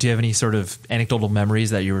tour? Like, do you have any sort of anecdotal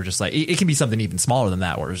memories that you were just like, it can be something even smaller than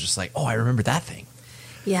that, where it was just like, oh, I remember that thing?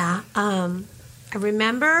 Yeah. I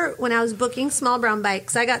remember when I was booking Small Brown Bike,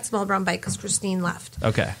 because I got Small Brown Bike because Christine left.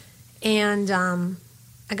 Okay. And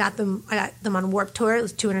I got them on Warped Tour. It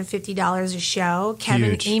was $250 a show.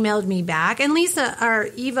 Kevin emailed me back. And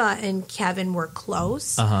Eva and Kevin were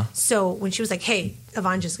close. So when she was like, hey,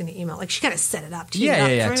 Avanja's going to email, like, she kind of set it up, teed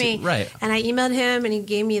it up for me. Right. And I emailed him, and he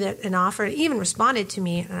gave me an offer. He even responded to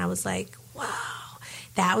me, and I was like, wow,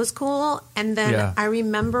 that was cool. And then I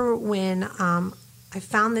remember when I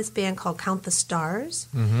found this band called Count the Stars,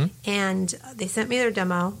 and they sent me their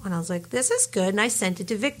demo, and I was like, this is good, and I sent it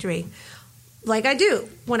to Victory. like I do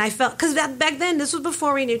when I felt, because back then, this was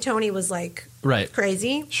before we knew Tony was like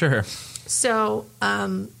crazy. Sure. So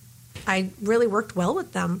I really worked well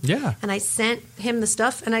with them. Yeah. And I sent him the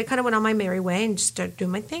stuff, and I kind of went on my merry way and just started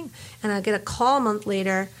doing my thing. And I get a call a month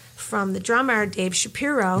later from the drummer, Dave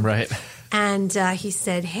Shapiro. Right. And he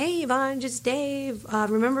said, "Hey, Yvonne, just Dave.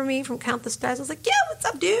 Remember me from Count the Stars?" I was like, "Yeah, what's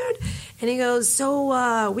up, dude?" And he goes,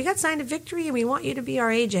 "So we got signed to Victory, and we want you to be our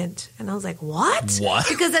agent." And I was like, "What?"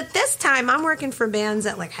 Because at this time, I'm working for bands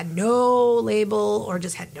that like had no label or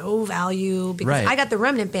just had no value. Because I got the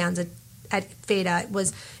remnant bands at Feta. It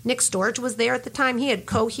was Nick Storch was there at the time. He had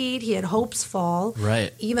Coheed. He had Hope's Fall.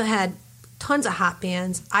 Right. Eva had tons of hot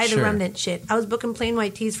bands. I had the remnant shit. I was booking Plain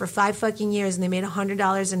White Tees for 5 fucking years, and they made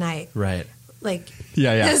 $100 a night. Right. Like,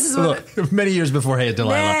 yeah. This is what, many years before Hey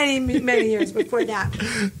Delilah. many years before that.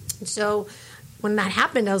 So when that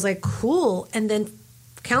happened, I was like, cool. And then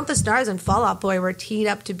Count the Stars and Fall Out Boy were teed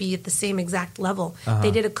up to be at the same exact level.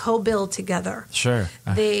 They did a co-bill together. Sure.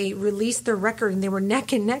 They released their record, and they were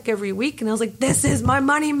neck and neck every week. And I was like, this is my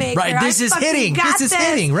moneymaker. Right, this is hitting. This is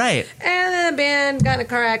hitting, right. And then the band got in a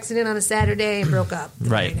car accident on a Saturday and broke up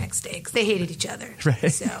the right. very next day because they hated each other.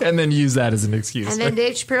 Right. So. And then use that as an excuse. And then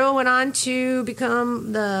Dave Shapiro went on to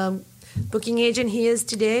become the booking agent he is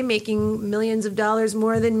today, making millions of dollars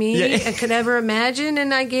more than me and could ever imagine.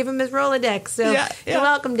 And I gave him his Rolodex. So you're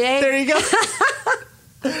welcome, Dave. There you go.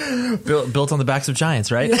 Built on the backs of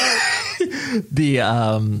giants, right?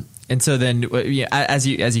 Yeah. And so then, as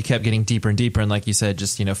you kept getting deeper and deeper, and like you said,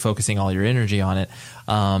 just focusing all your energy on it,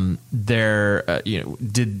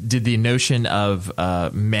 did the notion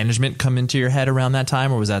of management come into your head around that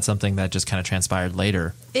time, or was that something that just kind of transpired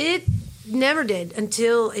later? It never did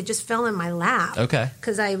until it just fell in my lap. Okay.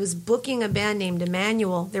 Because I was booking a band named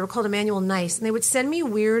Emmanuel. They were called Emmanuel Nice. And they would send me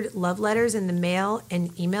weird love letters in the mail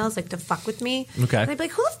and emails, like to fuck with me. Okay. And I'd be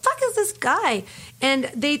like, who the fuck is this guy? And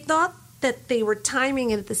they thought that they were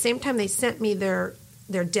timing it at the same time they sent me their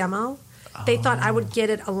demo. They thought I would get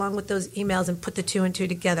it along with those emails and put the 2 and 2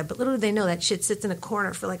 together. But little do they know that shit sits in a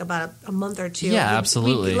corner for like about a month or two. Yeah,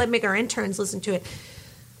 absolutely. We'd make our interns listen to it.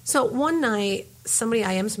 So one night, somebody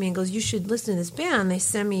IMs me and goes, "You should listen to this band." They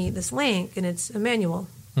send me this link, and it's Emmanuel.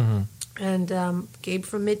 Mm-hmm. And Gabe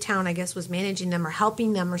from Midtown, I guess, was managing them or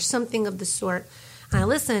helping them or something of the sort. And I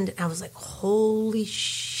listened, and I was like, holy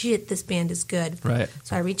shit, this band is good. Right.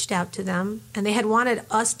 So I reached out to them, and they had wanted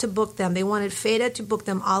us to book them. They wanted Feta to book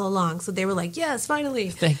them all along. So they were like, yes, finally.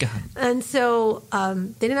 Thank God. And so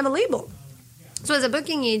they didn't have a label. So as a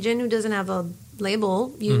booking agent who doesn't have a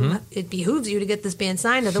label, it behooves you to get this band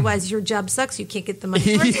signed. Otherwise, your job sucks. You can't get the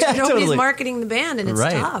money. Nobody's totally. marketing the band, and it's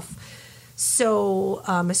tough. So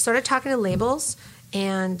I started talking to labels,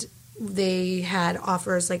 and they had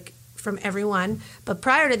offers like from everyone. But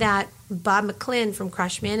prior to that, Bob McClin from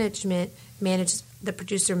Crush Management managed the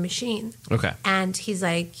producer Machine. Okay. And he's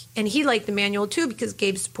like, and he liked the manual too because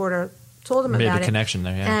Gabe Supporter told him Made about the it. connection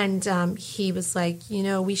there, yeah. And he was like,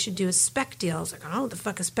 we should do a spec deal. I was like, I don't know what the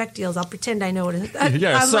fuck a spec deal is. I'll pretend I know what it is.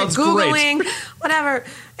 Yeah, I was like sounds Googling, great. whatever.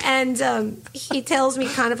 And he tells me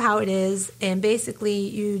kind of how it is. And basically,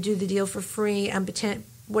 you do the deal for free and pretend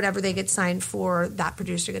whatever they get signed for, that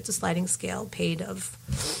producer gets a sliding scale paid of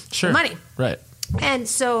the money. Right. And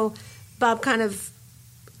so Bob kind of,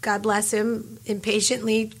 God bless him,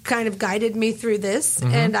 impatiently kind of guided me through this.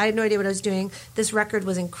 Mm-hmm. And I had no idea what I was doing. This record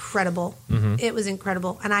was incredible. Mm-hmm. It was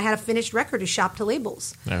incredible. And I had a finished record to shop to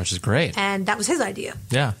labels. Yeah, which is great. And that was his idea.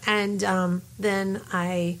 Yeah. And then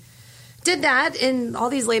I did that, and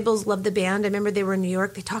all these labels loved the band. I remember they were in New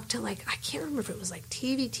York. They talked to, I can't remember if it was like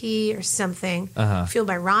TVT or something. Fueled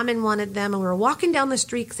by Ramen wanted them, and we were walking down the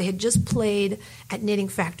street because they had just played at Knitting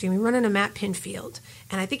Factory. And we run into Matt Pinfield,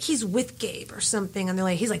 and I think he's with Gabe or something. And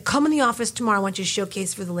he's like, come in the office tomorrow. I want you to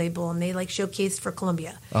showcase for the label. And they showcased for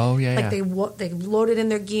Columbia. Oh, yeah, They loaded in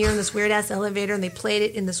their gear in this weird-ass elevator, and they played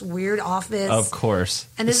it in this weird office. Of course.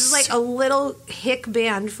 And this is like a little hick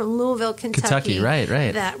band from Louisville, Kentucky. Right.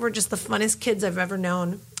 That were just the funnest kids I've ever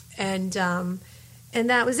known. And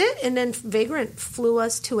that was it. And then Vagrant flew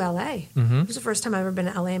us to L.A. Mm-hmm. It was the first time I've ever been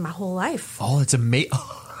to L.A. in my whole life. Oh, it's amazing.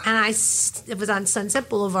 And it was on Sunset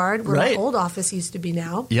Boulevard, where my old office used to be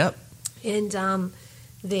now. Yep. And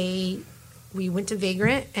we went to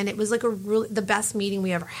Vagrant, and it was like the best meeting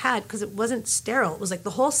we ever had because it wasn't sterile. It was like the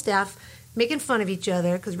whole staff making fun of each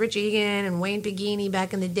other because Rich Egan and Wayne Pagini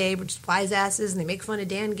back in the day were just wise asses, and they make fun of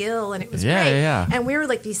Dan Gill, and it was great. Yeah. And we were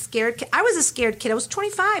like these scared kids. I was a scared kid. I was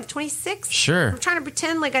 25, 26. Sure. I'm trying to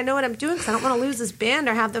pretend like I know what I'm doing because I don't want to lose this band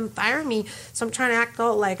or have them fire me. So I'm trying to act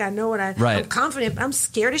all like I know what I'm confident, but I'm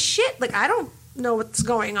scared as shit. Like I don't know what's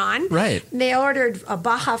going on. Right. And they ordered a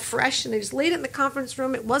Baja Fresh, and they just laid it in the conference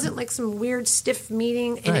room. It wasn't like some weird stiff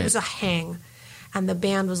meeting, and it was a hang. And the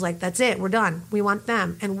band was like, that's it, we're done. We want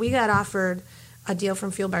them. And we got offered a deal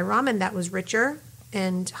from Fueled by Ramen that was richer.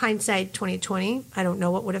 And hindsight 2020, I don't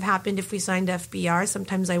know what would have happened if we signed FBR.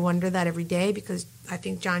 Sometimes I wonder that every day because I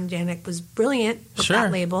think John Janik was brilliant with that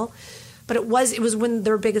label. But it was when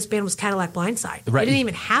their biggest band was Cadillac Blindside. Right. They didn't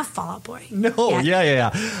even have Fall Out Boy. No, yet.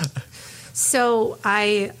 yeah. So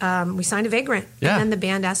we signed a Vagrant. Yeah. And then the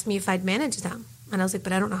band asked me if I'd manage them. And I was like,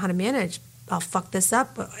 but I don't know how to manage. I'll fuck this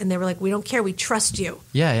up. And they were like, we don't care. We trust you.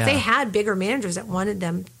 Yeah. They had bigger managers that wanted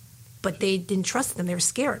them, but they didn't trust them. They were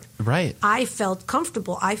scared. Right. I felt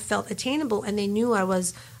comfortable. I felt attainable, and they knew I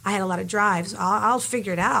had a lot of drive. So I'll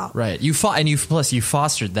figure it out. Right. You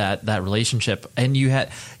fostered that relationship, and you had,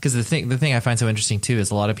 because the thing I find so interesting too is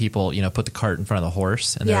a lot of people, put the cart in front of the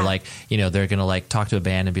horse, and they're like, they're gonna like talk to a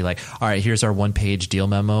band and be like, all right, here's our 1-page deal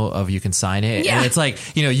memo of you can sign it, and it's like,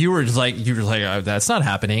 you were like, oh, that's not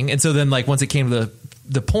happening, and so then like once it came to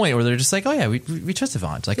the point where they're just like, oh yeah, we trust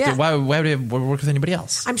Avant. Like, why would we work with anybody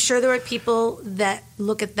else? I'm sure there are people that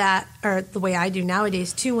look at that, or the way I do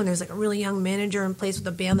nowadays too, when there's like a really young manager in place with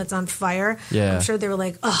a band that's on fire. Yeah. I'm sure they were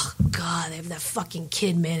like, oh God, they have that fucking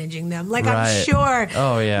kid managing them. Like, I'm sure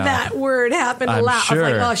that word happened a lot. Sure. I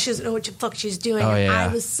was like, oh, she doesn't know what the fuck she's doing. Oh, and I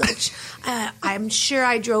was such, I'm sure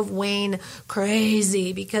I drove Wayne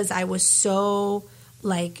crazy because I was so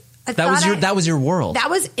like, that was your world. That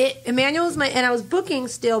was it. Emmanuel was and I was booking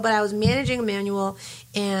still, but I was managing Emmanuel,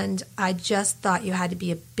 and I just thought you had to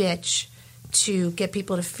be a bitch to get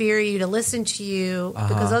people to fear you, to listen to you,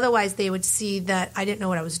 because otherwise they would see that I didn't know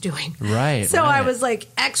what I was doing. Right. So I was like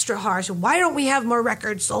extra harsh. Why don't we have more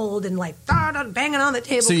records sold? And like banging on the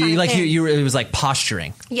table. So it was like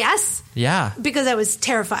posturing. Yes. Yeah. Because I was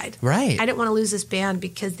terrified. Right. I didn't want to lose this band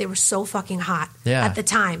because they were so fucking hot at the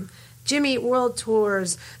time. Jimmy Eat World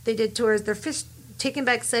tours. They did tours. Their Taking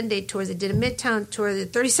Back Sunday tours. They did a Midtown tour. They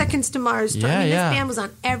did 30 Seconds to Mars tour. This band was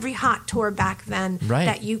on every hot tour back then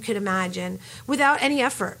that you could imagine without any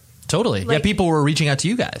effort. Totally. Like, people were reaching out to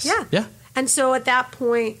you guys. Yeah. And so at that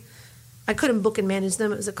point, I couldn't book and manage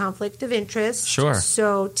them. It was a conflict of interest. Sure.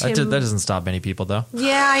 So Tim... That doesn't stop many people, though.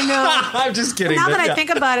 Yeah, I know. I'm just kidding. Now that I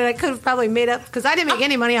think about it, I could have probably made up, because I didn't make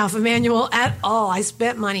any money off of Emmanuel at all. I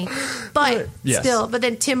spent money. But still, but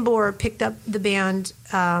then Tim Bohr picked up the band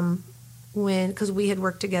because we had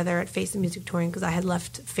worked together at Face the Music Touring, because I had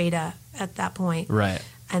left Feta at that point. Right.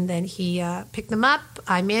 And then he picked them up.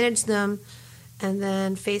 I managed them. And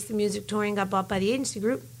then Face the Music Touring got bought by the agency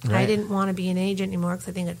group. Right. I didn't want to be an agent anymore because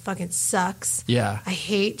I think it fucking sucks. Yeah. I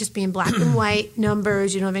hate just being black and white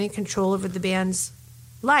numbers. You don't have any control over the band's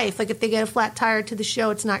life. Like, if they get a flat tire to the show,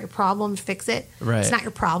 it's not your problem to fix it. Right. It's not your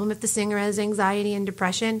problem if the singer has anxiety and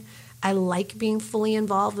depression. I like being fully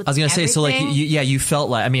involved with I was going to say, so like, everything. you felt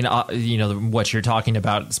like, I mean, what you're talking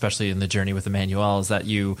about, especially in the journey with Emmanuel, is that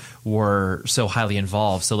you were so highly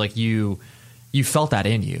involved. So like you felt that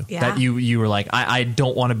in you, that you were like, I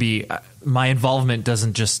don't want to be, my involvement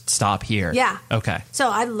doesn't just stop here. Yeah. Okay. So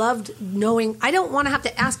I loved knowing, I don't want to have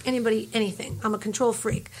to ask anybody anything. I'm a control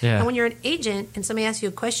freak. Yeah. And when you're an agent and somebody asks you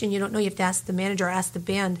a question you don't know, you have to ask the manager or ask the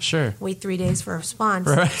band. Sure. Wait 3 days for a response.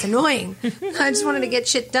 Right. It's annoying. I just wanted to get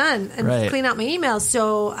shit done and clean out my emails.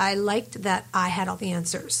 So I liked that I had all the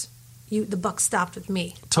answers. The buck stopped with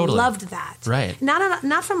me. Totally. I loved that. Right.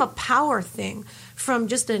 Not from a power thing, from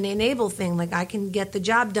just an enable thing. Like, I can get the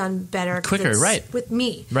job done better, quicker, right? With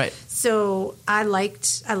me, right? So I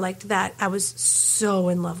liked that. I was so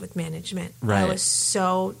in love with management. Right. I was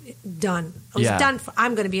so done. I was done.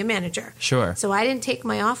 I'm going to be a manager. Sure. So I didn't take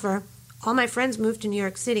my offer. All my friends moved to New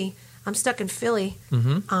York City. I'm stuck in Philly.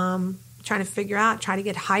 Mm-hmm. Trying to try to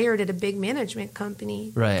get hired at a big management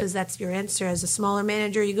company. Right. Because that's your answer. As a smaller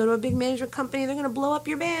manager, you go to a big management company, they're going to blow up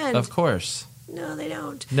your band. Of course. No, they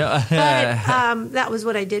don't. No. But that was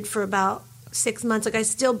what I did for about 6 months. Like, I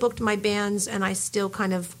still booked my bands, and I still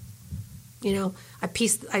kind of, I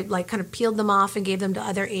kind of peeled them off and gave them to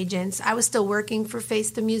other agents. I was still working for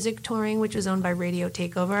Face the Music Touring, which was owned by Radio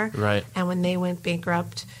Takeover. Right. And when they went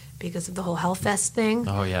bankrupt because of the whole Hellfest thing.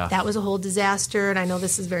 Oh, yeah. That was a whole disaster. And I know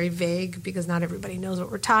this is very vague because not everybody knows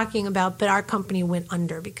what we're talking about, but our company went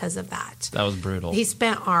under because of that. That was brutal. He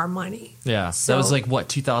spent our money. Yeah. So, that was like, what,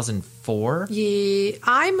 2004? Yeah.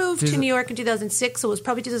 I moved to New York in 2006, so it was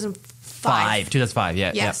probably 2005. 2005,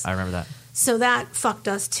 yeah. Yes. Yeah, I remember that. So that fucked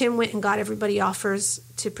us. Tim went and got everybody offers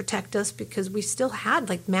to protect us because we still had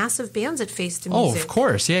like massive bands at Face the Music. Oh, of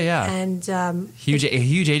course. Yeah. And huge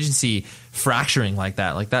agency fracturing like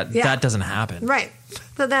that. That doesn't happen. Right.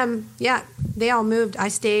 So them, yeah, they all moved. I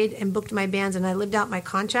stayed and booked my bands, and I lived out my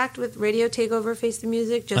contract with Radio Takeover Face the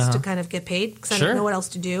Music just to kind of get paid because I didn't know what else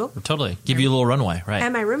to do. Totally. Give you a little runway, right?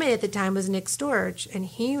 And my roommate at the time was Nick Storch, and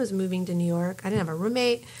he was moving to New York. I didn't have a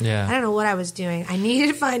roommate. Yeah. I don't know what I was doing. I needed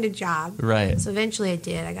to find a job. Right. So eventually I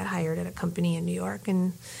did. I got hired at a company in New York,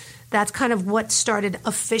 and that's kind of what started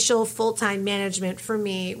official full-time management for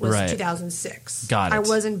me was 2006. Got it. I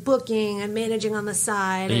wasn't booking and managing on the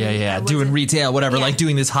side. Yeah. Doing retail, whatever, like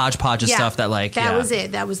doing this hodgepodge of stuff that like... That was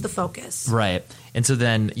it. That was the focus. Right. And so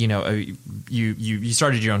then, you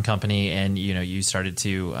started your own company and, you started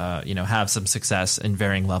to, have some success in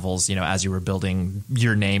varying levels, as you were building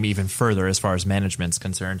your name even further as far as management's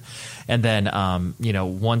concerned. And then,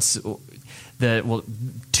 once...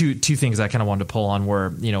 two things I kind of wanted to pull on were,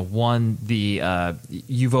 one,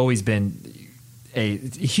 you've always been a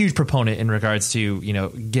huge proponent in regards to,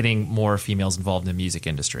 getting more females involved in the music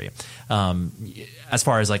industry. As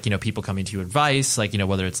far as like, people coming to you advice, like,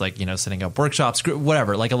 whether it's like, setting up workshops,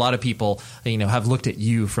 whatever, like a lot of people, have looked at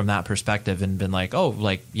you from that perspective and been like, oh,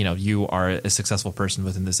 like, you are a successful person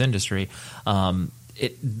within this industry.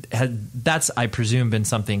 That's, I presume, been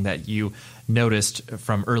something that you noticed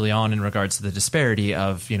from early on in regards to the disparity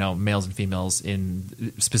of, males and females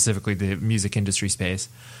in specifically the music industry space.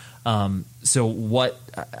 So what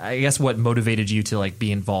motivated you to like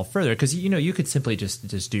be involved further? Because, you could simply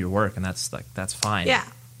just do your work and that's fine. Yeah.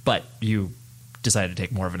 But you decided to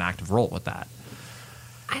take more of an active role with that.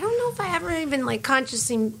 I don't know if I ever even like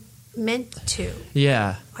consciously meant to.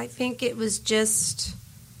 Yeah. I think it was just...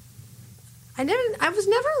 I was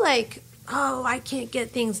never like, oh, I can't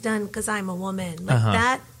get things done because I'm a woman. Like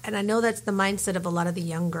that, and I know that's the mindset of a lot of the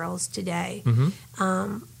young girls today.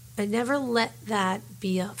 Mm-hmm. I never let that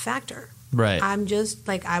be a factor. Right. I'm just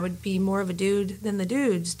like, I would be more of a dude than the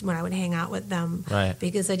dudes when I would hang out with them. Right.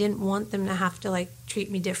 Because I didn't want them to have to like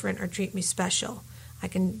treat me different or treat me special. I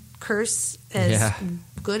can curse as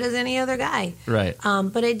good as any other guy. Right.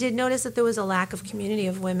 But I did notice that there was a lack of community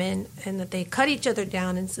of women and that they cut each other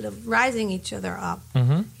down instead of rising each other up.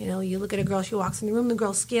 Mm-hmm. You look at a girl, she walks in the room, the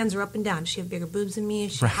girl scans her up and down. Does she have bigger boobs than me?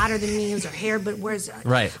 Is she hotter than me? Is her hair, but where's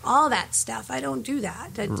all that stuff? I don't do that.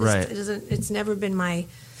 It's never been my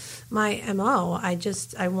MO.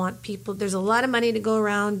 I want people, there's a lot of money to go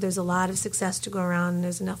around, there's a lot of success to go around, and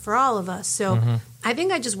there's enough for all of us. So I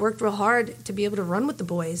think I just worked real hard to be able to run with the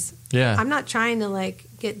boys. Yeah. I'm not trying to like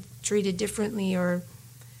get treated differently or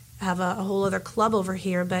have a whole other club over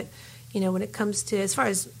here, but when it comes to, as far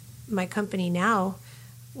as my company now,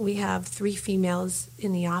 we have 3 females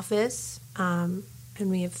in the office, and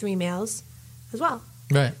we have 3 males as well.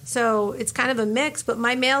 Right. So it's kind of a mix, but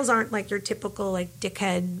my males aren't like your typical like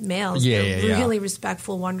dickhead males. They're really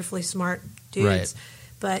respectful, wonderfully smart dudes. Right.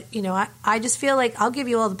 But, I just feel like I'll give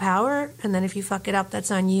you all the power, and then if you fuck it up,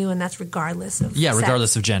 that's on you, and that's regardless of sex.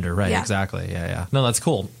 Regardless of gender. Right, exactly. Yeah. No, that's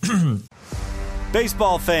cool.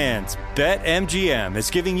 Baseball fans, BetMGM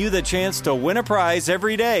is giving you the chance to win a prize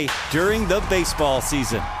every day during the baseball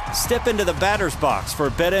season. Step into the batter's box for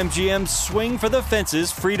BetMGM's Swing for the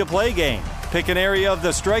Fences free-to-play game. Pick an area of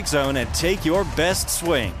the strike zone and take your best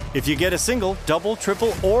swing. If you get a single, double,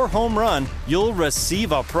 triple, or home run, you'll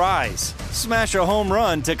receive a prize. Smash a home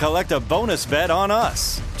run to collect a bonus bet on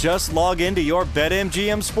us. Just log into your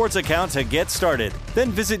BetMGM sports account to get started.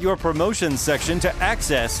 Then visit your promotions section to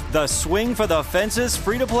access the Swing for the Fences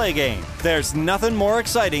free-to-play game. There's nothing more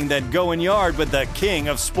exciting than going yard with the king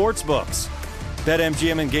of sportsbooks.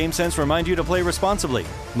 BetMGM and GameSense remind you to play responsibly.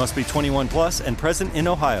 Must be 21 plus and present in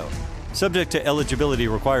Ohio. Subject to eligibility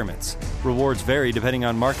requirements. Rewards vary depending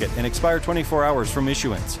on market and expire 24 hours from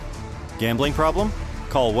issuance. Gambling problem?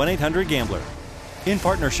 Call 1-800-GAMBLER. In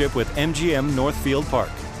partnership with MGM Northfield Park.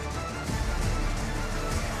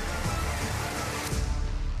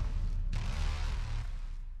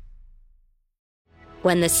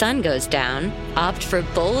 When the sun goes down, opt for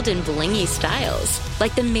bold and blingy styles,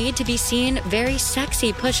 like the made-to-be-seen, very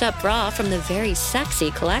sexy push-up bra from the Very Sexy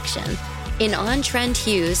collection. In on-trend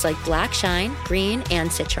hues like black shine, green,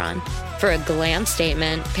 and citron. For a glam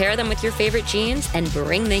statement, pair them with your favorite jeans and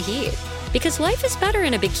bring the heat. Because life is better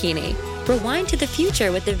in a bikini. Rewind to the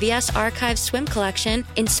future with the VS Archive swim collection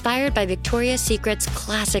inspired by Victoria's Secret's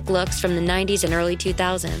classic looks from the 90s and early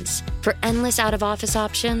 2000s. For endless out-of-office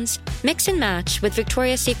options, mix and match with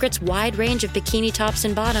Victoria's Secret's wide range of bikini tops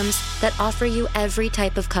and bottoms that offer you every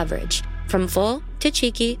type of coverage, from full to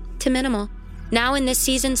cheeky to minimal. Now in this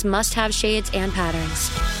season's must-have shades and patterns.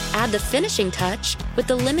 Add the finishing touch with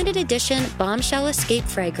the limited edition Bombshell Escape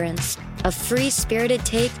fragrance, a free spirited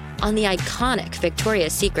take on the iconic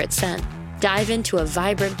Victoria's Secret scent. Dive into a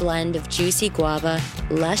vibrant blend of juicy guava,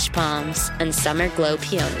 lush palms, and summer glow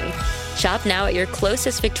peony. Shop now at your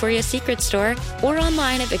closest Victoria's Secret store or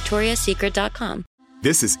online at victoriassecret.com.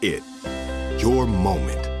 This is it. Your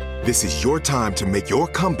moment. This is your time to make your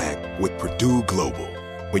comeback with Purdue Global.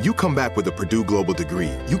 When you come back with a Purdue Global degree,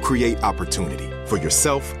 you create opportunity for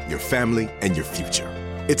yourself, your family, and your future.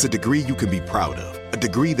 It's a degree you can be proud of, a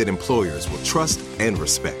degree that employers will trust and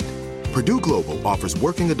respect. Purdue Global offers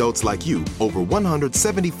working adults like you over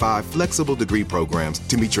 175 flexible degree programs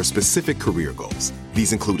to meet your specific career goals.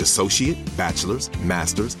 These include associate, bachelor's,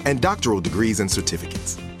 master's, and doctoral degrees and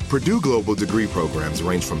certificates. Purdue Global degree programs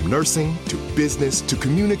range from nursing to business to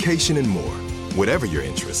communication and more. Whatever your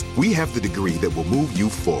interest, we have the degree that will move you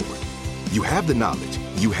forward. You have the knowledge,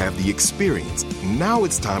 you have the experience. Now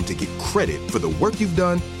it's time to get credit for the work you've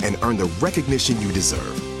done and earn the recognition you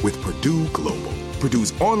deserve with Purdue Global,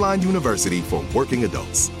 Purdue's online university for working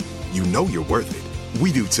adults. You know you're worth it.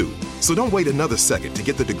 We do too. So don't wait another second to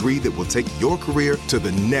get the degree that will take your career to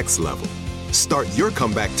the next level. Start your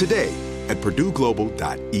comeback today at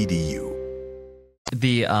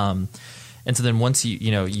purdueglobal.edu. And so then once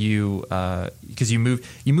because you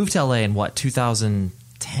moved to LA in what,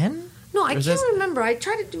 2010? No, I can't remember. I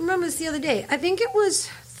tried to remember this the other day. I think it was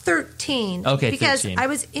 13. Okay, because 13. I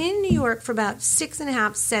was in New York for about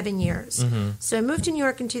 6.5, 7 years. Mm-hmm. So I moved to New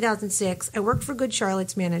York in 2006. I worked for Good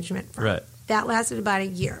Charlotte's management firm. Right. That lasted about a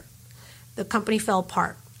year. The company fell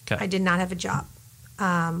apart. Okay. I did not have a job.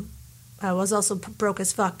 I was also broke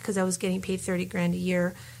as fuck because I was getting paid $30,000 a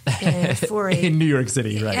year in New York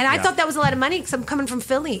City, right? And I thought that was a lot of money because I'm coming from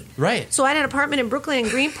Philly, right? So I had an apartment in Brooklyn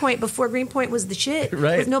and Greenpoint before Greenpoint was the shit,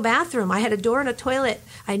 right? With no bathroom. I had a door and a toilet.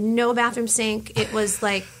 I had no bathroom sink. It was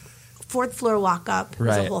like 4th floor walk up. It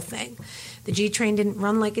was a whole thing. The G train didn't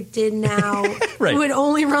run like it did now. Right. It would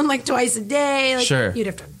only run like twice a day. Like, sure. You'd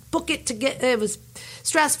have to book it to get. It was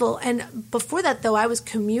stressful. And before that, though, I was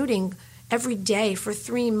commuting every day for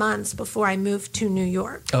 3 months before I moved to New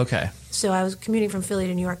York. Okay. So I was commuting from Philly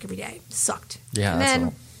to New York every day. It sucked. Yeah, and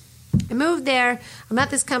then I moved there. I'm at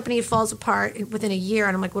this company. It falls apart within a year.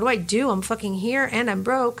 And I'm like, what do I do? I'm fucking here and I'm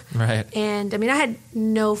broke. Right. And I mean, I had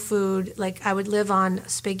no food. Like I would live on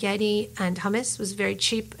spaghetti and hummus. It was very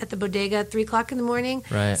cheap at the bodega at 3 o'clock in the morning.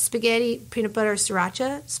 Right. Spaghetti, peanut butter,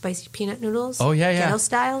 sriracha, spicy peanut noodles. Oh, yeah. Ghetto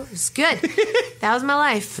style. It was good. That was my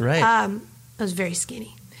life. Right. I was very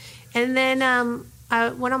skinny. And then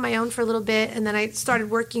I went on my own for a little bit, and then I started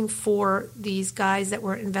working for these guys that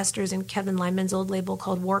were investors in Kevin Lyman's old label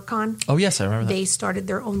called Warcon. Oh, yes, I remember that. They started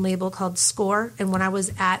their own label called Score, and when I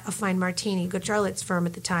was at A Fine Martini, Good Charlotte's firm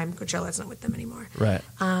at the time, Good Charlotte's not with them anymore. Right.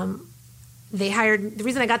 They hired, the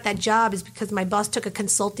reason I got that job is because my boss took a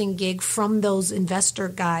consulting gig from those investor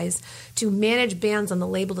guys to manage bands on the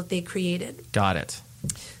label that they created. Got it.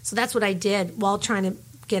 So that's what I did while trying to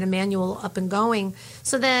get Emmanuel up and going.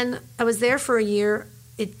 So then I was there for a year.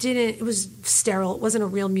 It was sterile. It wasn't a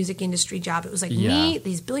real music industry job. It was like me,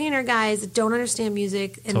 these billionaire guys that don't understand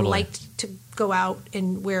music and liked to go out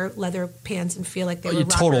and wear leather pants and feel like they were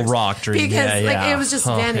rockers. Total rock dream. Because it was just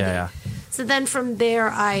vanity. Yeah. So then from there,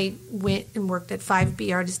 I went and worked at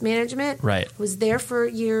 5B Artist Management. Right. Was there for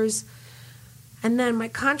years. And then my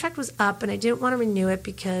contract was up, and I didn't want to renew it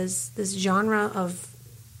because this genre of,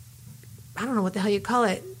 I don't know what the hell you call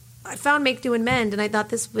it. I found Make Do and Mend, and I thought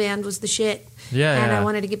this band was the shit. And I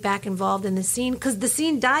wanted to get back involved in the scene because the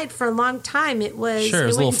scene died for a long time. It was it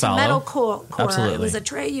was a little fallow. Metalcore. Absolutely. It was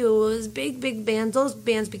Atreyu. It was big bands. Those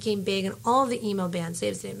bands became big, and all the emo bands,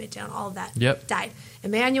 Save State Midtown, all of that died.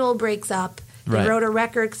 Emmanuel breaks up. They wrote a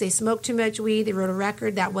record because they smoked too much weed. They wrote a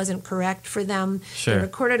record that wasn't correct for them. Sure. They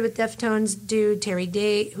recorded with Deftones dude, Terry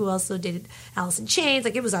Day, who also did Alice in Chains.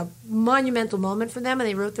 Like, it was a monumental moment for them, and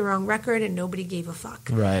they wrote the wrong record, and nobody gave a fuck.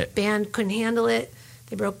 Right. Band couldn't handle it.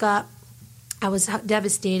 They broke up. I was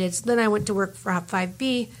devastated. So then I went to work for Hop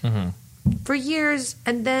 5B for years,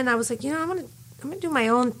 and then I was like, I'm gonna do my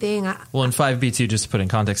own thing. Well, in 5B2, just to put in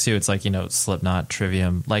context too, it's like, Slipknot,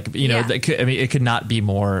 Trivium, like, it could not be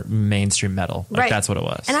more mainstream metal. Like, that's what it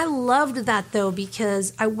was. And I loved that, though,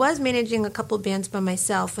 because I was managing a couple of bands by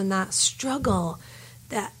myself, and that struggle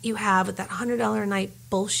that you have with that $100 a night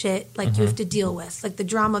bullshit, like you have to deal with, like the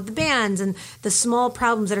drama of the bands and the small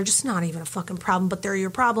problems that are just not even a fucking problem, but they're your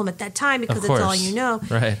problem at that time because it's all you know.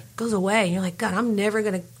 Right. Goes away, and you're like, God, I'm never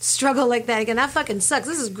gonna struggle like that again. That fucking sucks.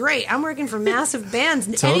 This is great. I'm working for massive bands.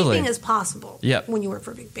 Totally. Anything is possible. Yep. When you work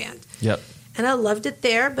for a big band. Yep. And I loved it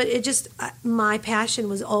there, but it just my passion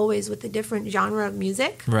was always with a different genre of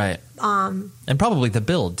music. Right. And probably the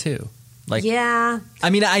build too. Like, I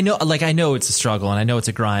mean, I know it's a struggle and I know it's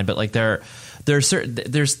a grind, but like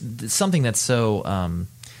there's something that's so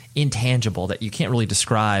intangible that you can't really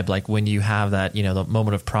describe. Like when you have that, you know, the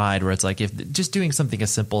moment of pride where it's like, if just doing something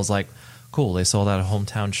as simple as like, cool, they sold out a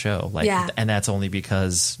hometown show. Like, and that's only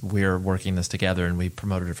because we're working this together and we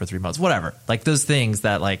promoted it for 3 months, whatever. Like those things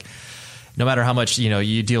that like, no matter how much, you know,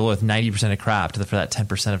 you deal with 90% of crap for that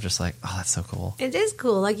 10% of just like, oh, that's so cool. It is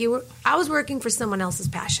cool. Like I was working for someone else's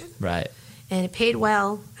passion. Right. And it paid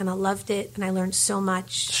well, and I loved it, and I learned so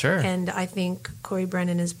much. Sure. And I think Corey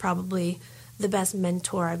Brennan is probably the best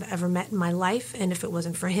mentor I've ever met in my life. And if it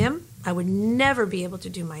wasn't for him, I would never be able to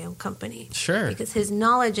do my own company. Sure. Because his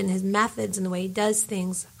knowledge and his methods and the way he does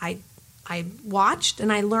things, I watched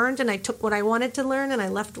and I learned, and I took what I wanted to learn, and I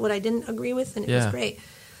left what I didn't agree with, and it was great.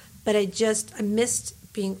 But I missed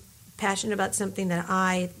being passionate about something that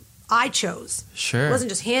I chose. Sure. It wasn't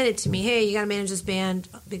just handed to me, hey, you got to manage this band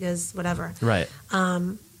because whatever. Right.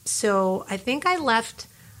 So I think I left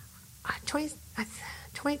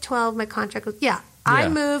 2012, my contract was, I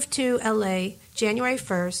moved to LA January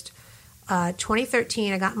 1st.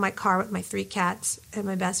 2013, I got in my car with my 3 cats and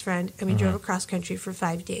my best friend, and we drove across country for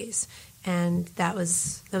 5 days. And that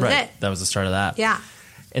was it. That was the start of that. Yeah.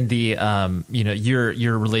 And the you know,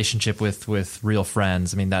 your relationship with Real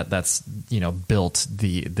Friends, I mean that's you know, built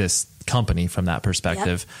this company from that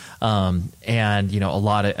perspective. Yep. And you know, a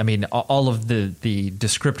lot of, I mean, all of the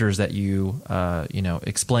descriptors that you you know,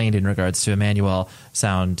 explained in regards to Emmanuel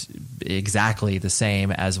sound exactly the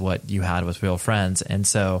same as what you had with Real Friends. And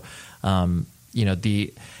so you know,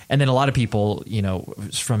 and then a lot of people, you know,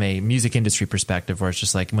 from a music industry perspective, where it's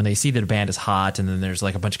just like when they see that a band is hot and then there's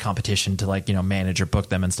like a bunch of competition to like, you know, manage or book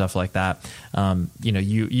them and stuff like that. You know,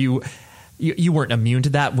 you weren't immune to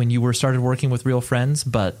that when you started working with Real Friends,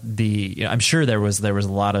 but you know, I'm sure there was a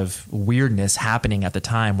lot of weirdness happening at the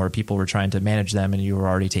time where people were trying to manage them and you were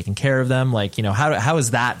already taking care of them. Like, you know, how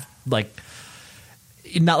is that, like,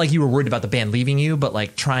 not like you were worried about the band leaving you, but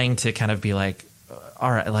like trying to kind of be like,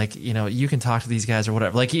 all right, like, you know, you can talk to these guys or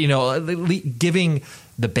whatever. Like, you know, giving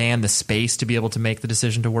the band the space to be able to make the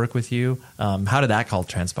decision to work with you. How did that call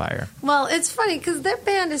transpire? Well, it's funny because their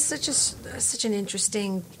band is such an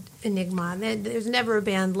interesting enigma. There's never a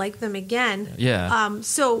band like them again. Yeah.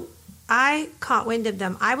 So I caught wind of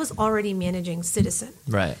them. I was already managing Citizen.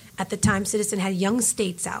 Right. At the time, Citizen had Young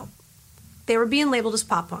States out. They were being labeled as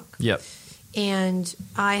pop punk. Yep. And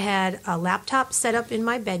I had a laptop set up in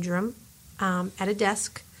my bedroom at a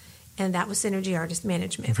desk, and that was Synergy Artist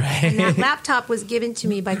Management. Right. And that laptop was given to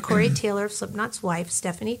me by Corey Taylor, Slipknot's wife,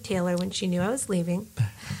 Stephanie Taylor, when she knew I was leaving.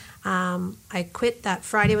 I quit. That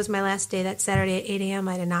Friday was my last day. That Saturday at 8 a.m.,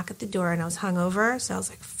 I had a knock at the door, and I was hungover, so I was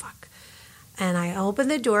like, fuck. And I opened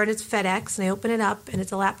the door, and it's FedEx, and I open it up, and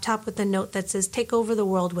it's a laptop with a note that says, take over the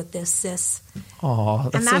world with this, sis. Oh,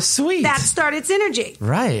 that's so sweet. That started Synergy.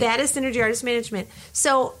 Right. That is Synergy Artist Management.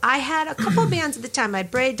 So I had a couple of bands at the time. I had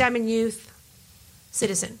Braid, Diamond Youth,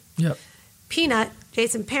 Citizen. Yep. Peanut,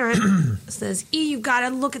 Jason Parent, says, you got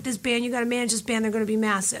to look at this band. You got to manage this band. They're going to be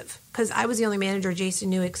massive. Because I was the only manager Jason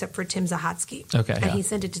knew except for Tim Zahotsky. Okay. And he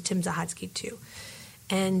sent it to Tim Zahotsky, too.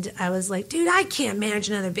 And I was like, dude, I can't manage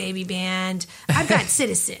another baby band. I've got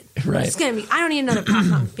Citizen. Right. It's gonna be. I don't need another pop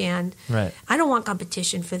punk band. Right. I don't want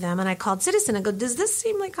competition for them. And I called Citizen. I go, does this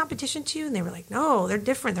seem like competition to you? And they were like, no, they're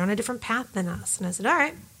different. They're on a different path than us. And I said, all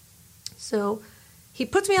right. So he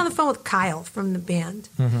puts me on the phone with Kyle from the band.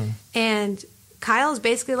 Mm-hmm. And Kyle is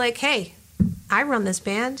basically like, hey, I run this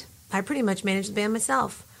band. I pretty much manage the band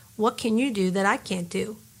myself. What can you do that I can't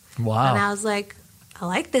do? Wow. And I was like, I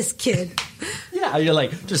like this kid. Yeah, you're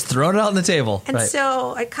like, just throwing it out on the table. And right.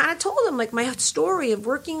 so I kind of told him, like, my story of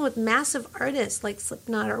working with massive artists like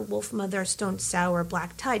Slipknot or Wolf Mother, Stone Sour,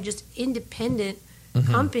 Black Tide, just independent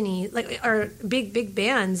companies, like, or big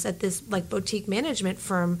bands at this, like, boutique management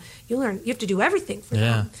firm. You have to do everything for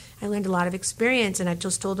them. I learned a lot of experience, and I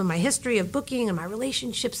just told him my history of booking and my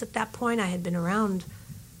relationships at that point. I had been around,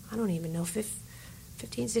 I don't even know,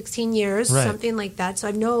 15, 16 years, something like that. So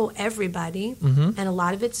I know everybody, and a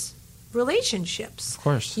lot of it's relationships. Of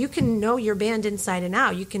course. You can know your band inside and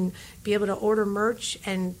out. You can be able to order merch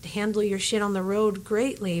and handle your shit on the road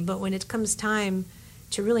greatly, but when it comes time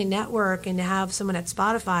to really network and to have someone at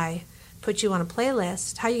Spotify put you on a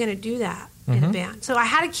playlist, how are you going to do that in a band? So I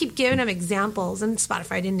had to keep giving them examples, and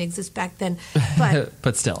Spotify didn't exist back then,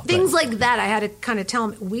 but still. Things like that, I had to kind of tell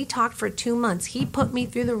him. We talked for 2 months. He put me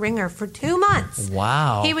through the ringer for 2 months.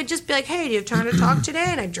 Wow. He would just be like, hey, do you have time to talk today?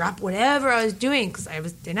 And I'd drop whatever I was doing because I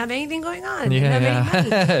didn't have anything going on. I didn't have any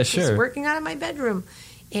money. Sure. Just working out of my bedroom.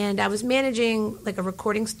 And I was managing like a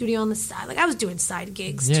recording studio on the side. Like I was doing side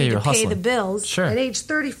gigs to pay the bills. Sure. At age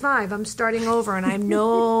 35, I'm starting over and I have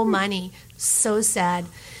no money. So sad.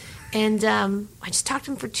 And I just talked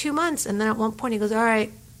to him for 2 months. And then at one point he goes, all right,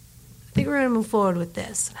 I think we're going to move forward with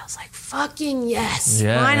this. And I was like, fucking yes,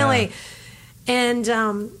 Yeah, finally. yeah.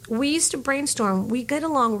 And we used to brainstorm. We get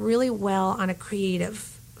along really well on a creative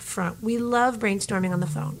front. We love brainstorming on the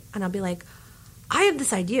phone. And I'll be like, I have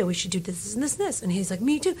this idea. We should do this and this and this. And he's like,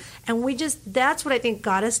 me too. And that's what I think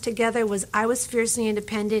got us together was I was fiercely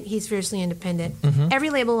independent. He's fiercely independent. Every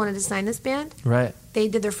label wanted to sign this band. Right. They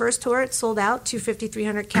did their first tour. It sold out, 250,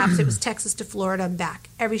 300 caps. It was Texas to Florida and back.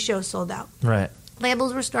 Every show sold out. Right.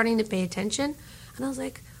 Labels were starting to pay attention. And I was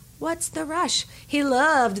like, what's the rush? He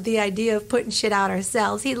loved the idea of putting shit out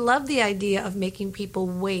ourselves. He loved the idea of making people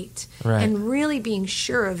wait and really being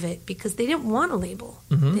sure of it because they didn't want a label.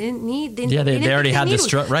 They didn't need. They already had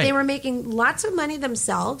this. Right. They were making lots of money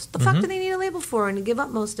themselves. The fuck do they need a label for? And to give up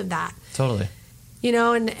most of that. Totally. You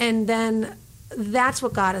know, and then that's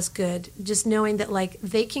what got us good. Just knowing that like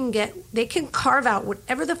they can carve out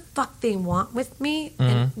whatever the fuck they want with me,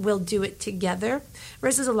 and we'll do it together.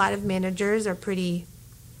 Versus a lot of managers are pretty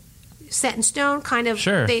set in stone, kind of.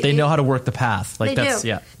 Sure, they know how to work the path. Like they that's do.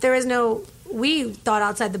 Yeah. There is no. We thought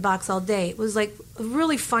outside the box all day. It was like a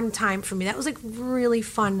really fun time for me. That was like really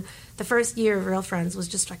fun. The first year of Real Friends was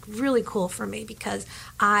just like really cool for me because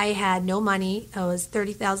I had no money. I was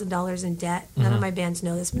 $30,000 in debt. None of my bands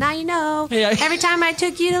know this. But now you know. Yeah. Every time I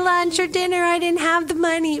took you to lunch or dinner, I didn't have the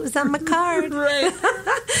money. It was on my card. Right.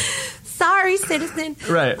 Sorry, citizen.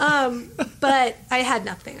 Right. But I had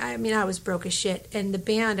nothing. I mean, I was broke as shit. And the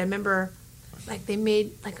band, I remember, like, they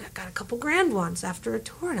made, like, I got a couple grand once after a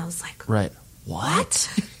tour. And I was like, Right. what?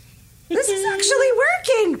 This is actually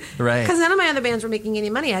working. Right. Because none of my other bands were making any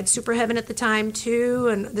money. I had Super Heaven at the time, too.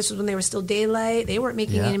 And this was when they were still Daylight. They weren't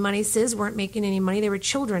making any money. Sizz weren't making any money. They were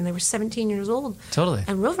children. They were 17 years old. Totally.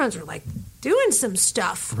 And Real Friends were, like, doing some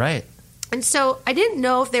stuff. Right. And so I didn't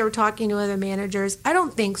know if they were talking to other managers. I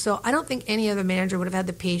don't think so. I don't think any other manager would have had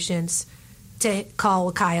the patience to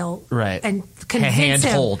call Kyle and convince hand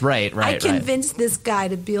him. hold. Right. I convinced this guy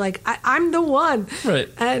to be like, I'm the one. Right.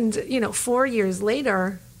 And, 4 years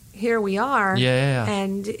later, here we are. Yeah.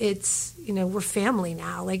 And it's, we're family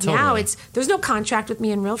now. Like Totally. now there's no contract with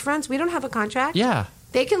me and Real Friends. We don't have a contract. Yeah.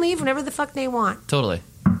 They can leave whenever the fuck they want. Totally.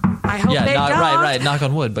 I hope they don't. Right. Knock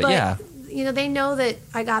on wood. But yeah. They know that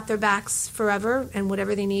I got their backs forever, and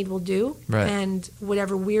whatever they need, we'll do. Right. And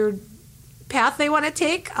whatever weird path they want to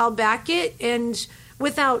take, I'll back it. And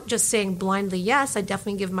without just saying blindly yes, I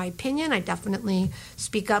definitely give my opinion. I definitely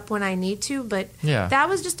speak up when I need to. But that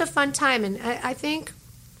was just a fun time. And I think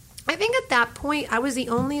at that point, I was the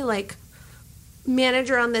only, like,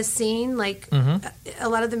 manager on the scene. Like, a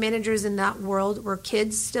lot of the managers in that world were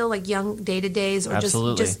kids still, like young day-to-days. Or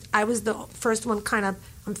Absolutely. just I was the first one kind of.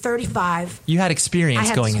 I'm 35. You had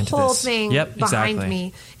experience going into this. I had this whole thing behind exactly.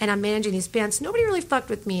 me, and I'm managing these bands. Nobody really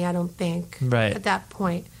fucked with me, I don't think, right. at that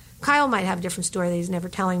point. Kyle might have a different story that he's never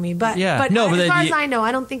telling me, but as far as I know,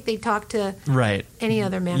 I don't think they talked to any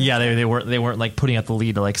other manager. Yeah, they weren't like putting out the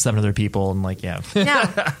lead to like 7 other people and like No,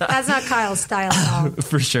 that's not Kyle's style at all.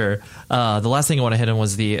 For sure. The last thing I want to hit on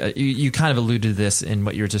was you kind of alluded to this in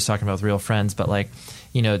what you were just talking about with Real Friends, but like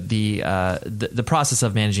the process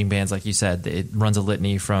of managing bands, like you said, it runs a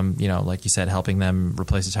litany from like you said, helping them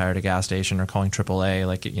replace a tire at a gas station or calling AAA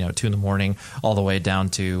like 2 a.m, all the way down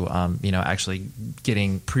to actually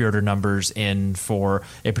getting pre-order numbers in for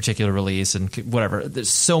a particular release and whatever. There's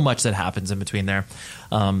so much that happens in between there.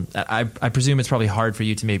 I presume it's probably hard for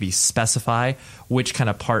you to maybe specify which kind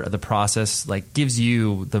of part of the process like gives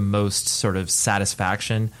you the most sort of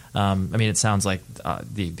satisfaction. I mean, it sounds like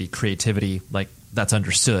the creativity, like, that's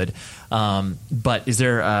understood. But is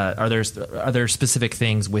there are there specific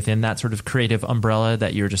things within that sort of creative umbrella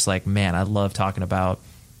that you're just like, man, I love talking about,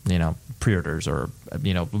 pre-orders or,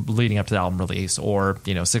 leading up to the album release or,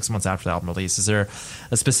 6 months after the album release? Is there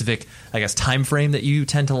a specific, I guess, time frame that you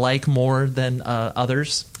tend to like more than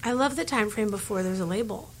others? I love the time frame before there's a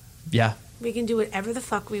label. Yeah. We can do whatever the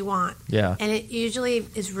fuck we want. Yeah. And it usually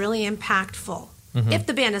is really impactful if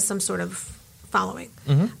the band has some sort of following.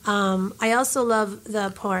 I also love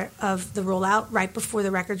the part of the rollout right before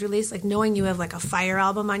the record's release, like knowing you have like a fire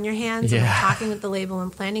album on your hands and like talking with the label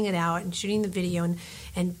and planning it out and shooting the video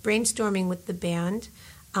and brainstorming with the band.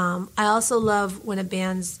 I also love when a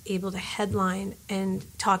band's able to headline and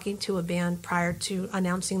talking to a band prior to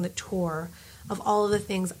announcing the tour of all of the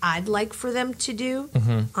things I'd like for them to do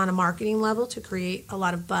on a marketing level to create a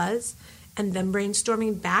lot of buzz. And then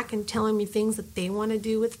brainstorming back and telling me things that they want to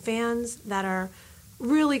do with fans that are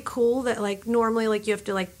really cool that like normally like you have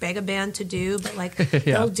to like beg a band to do, but like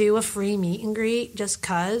they'll do a free meet and greet just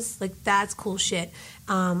cause like that's cool shit.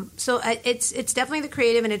 So it's definitely the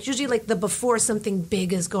creative, and it's usually like the before something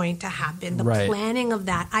big is going to happen, the planning of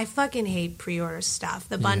that. I fucking hate pre-order stuff,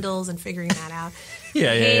 the bundles and figuring that out. I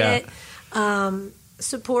hate it.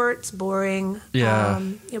 Support's boring.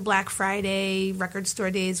 Black Friday, record store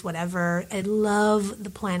days, whatever. I love the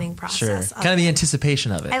planning process. Kind of the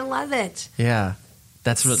anticipation of it. I love it. Yeah.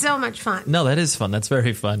 That's so much fun. No, that is fun. That's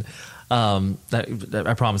very fun. That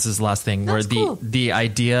I promise this is the last thing. That's where the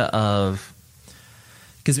idea of,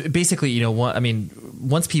 because basically,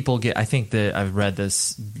 once people get, I think that I've read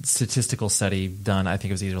this statistical study done, I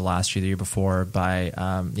think it was either last year or the year before by,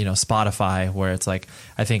 Spotify, where it's like,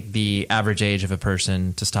 I think the average age of a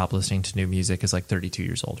person to stop listening to new music is like 32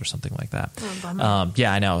 years old or something like that. Oh, bummer.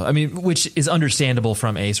 I know. I mean, which is understandable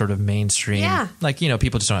from a sort of mainstream,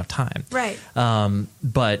 people just don't have time. Right.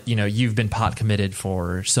 But, you've been pot committed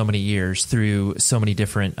for so many years through so many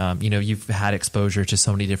different, you've had exposure to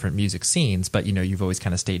so many different music scenes, but, you've always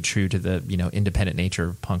kind of stayed true to the, independent nature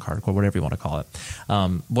of punk, hardcore, whatever you want to call it.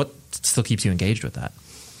 What still keeps you engaged with that?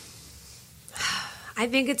 I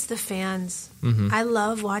think it's the fans. Mm-hmm. I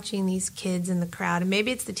love watching these kids in the crowd, and maybe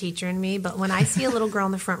it's the teacher in me, but when I see a little girl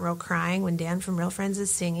in the front row crying when Dan from Real Friends is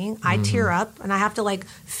singing, I tear up, and I have to like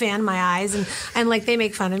fan my eyes, and like they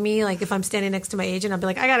make fun of me. Like if I'm standing next to my agent, I'll be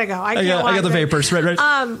like, I gotta go. I got the vapors,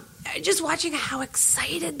 right. Just watching how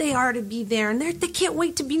excited they are to be there, and they can't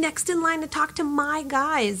wait to be next in line to talk to my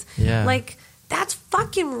guys. Yeah. Like, that's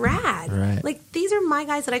fucking rad. Right. Like, these are my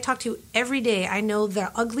guys that I talk to every day. I know the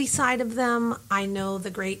ugly side of them. I know the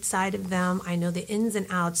great side of them. I know the ins and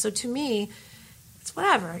outs. So to me, it's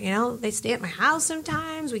whatever, They stay at my house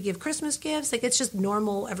sometimes. We give Christmas gifts. Like, it's just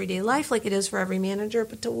normal everyday life like it is for every manager.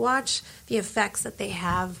 But to watch the effects that they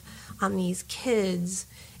have on these kids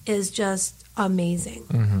is just amazing.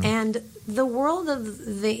 Mm-hmm. And the world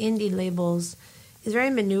of the indie labels is very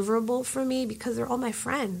maneuverable for me because they're all my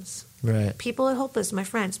friends. Right. People at Hopeless, my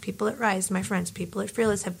friends. People at Rise, my friends. People at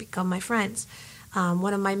Fearless have become my friends.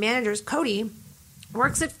 One of my managers, Cody,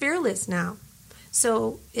 works at Fearless now.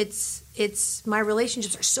 So it's my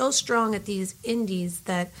relationships are so strong at these indies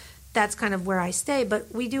that's kind of where I stay.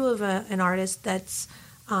 But we do have an artist that's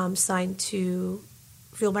signed to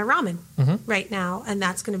Fueled by Ramen right now, and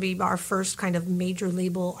that's going to be our first kind of major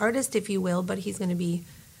label artist, if you will. But he's going to be,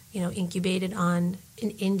 incubated on an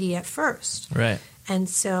indie at first. Right. And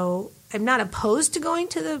so I'm not opposed to going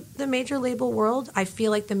to the major label world. I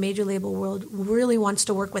feel like the major label world really wants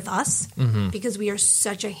to work with us because we are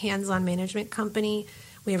such a hands-on management company.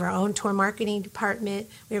 We have our own tour marketing department.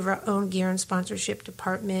 We have our own gear and sponsorship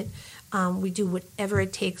department. We do whatever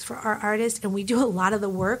it takes for our artists, and we do a lot of the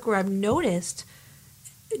work where I've noticed,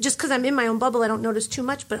 just because I'm in my own bubble, I don't notice too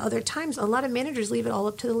much, but other times a lot of managers leave it all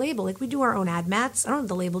up to the label. Like, we do our own ad mats. I don't have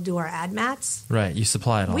the label do our ad mats. Right, you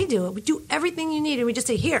supply it all. We do it. We do everything you need, and we just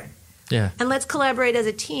say, here. Yeah. And let's collaborate as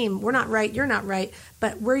a team. We're not right, you're not right,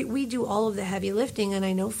 but we do all of the heavy lifting, and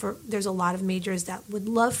I know there's a lot of majors that would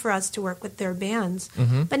love for us to work with their bands,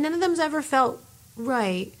 but none of them's ever felt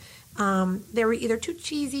right. They were either too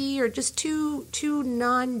cheesy or just too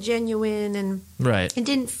non-genuine, and it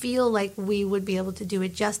didn't feel like we would be able to do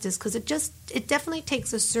it justice, because it definitely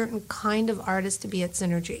takes a certain kind of artist to be at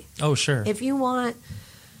Synergy. Oh, sure. If you want,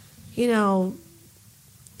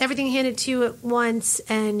 everything handed to you at once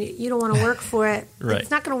and you don't want to work for it, right. It's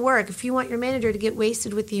not going to work. If you want your manager to get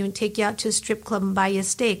wasted with you and take you out to a strip club and buy you a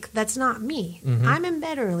steak, that's not me. I'm in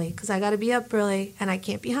bed early because I got to be up early, and I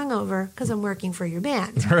can't be hungover because I'm working for your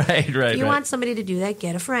band. Right. If you want somebody to do that,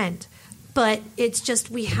 get a friend. But it's just,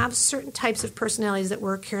 we have certain types of personalities that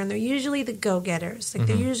work here, and they're usually the go-getters. Like,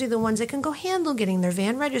 they're usually the ones that can go handle getting their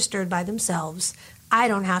van registered by themselves. I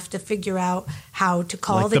don't have to figure out how to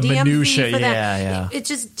call like the DMV minutia, for them. Yeah. It's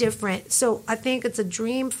just different. So I think it's a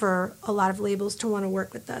dream for a lot of labels to want to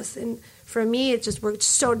work with us. And for me, it just worked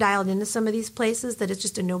so dialed into some of these places that it's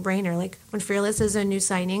just a no-brainer. Like, when Fearless is a new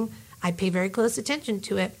signing, I pay very close attention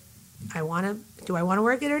to it. Do I want to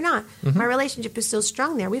work it or not? My relationship is so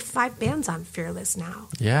strong there. We have 5 bands on Fearless now.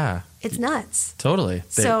 Yeah. It's nuts. Totally.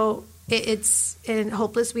 So it's in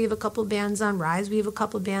Hopeless, we have a couple bands on. Rise, we have a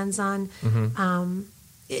couple bands on.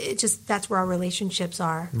 It just, that's where our relationships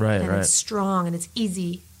are. Right. It's strong, and it's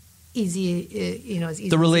easy, as easy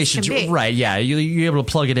the relationship, as it can be. right? Yeah, you're able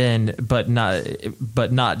to plug it in, but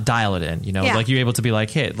not dial it in. Like, you're able to be like,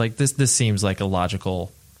 hey, like this seems like a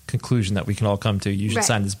logical conclusion that we can all come to. You should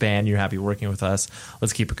sign this band. You're happy working with us.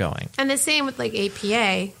 Let's keep it going. And the same with like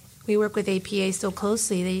APA. We work with APA so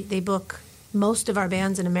closely. They book most of our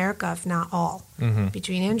bands in America, if not all.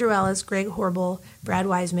 Between Andrew Ellis, Greg Horble, Brad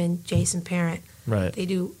Wiseman, Jason Parent. Right. They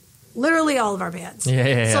do Literally all of our bands.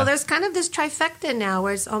 Yeah. So there's kind of this trifecta now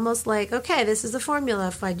where it's almost like, okay, this is the formula.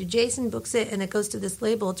 If I do Jason books it and it goes to this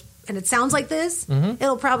label and it sounds like this,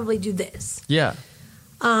 it'll probably do this. Yeah.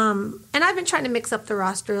 And I've been trying to mix up the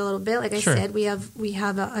roster a little bit. Like I Sure. said, we have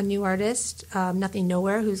a new artist, Nothing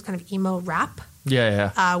Nowhere, who's kind of emo rap.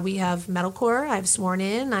 Yeah. We have metalcore. I have Sworn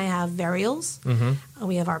In. I have Burials.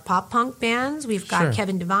 We have our pop punk bands. We've got Sure.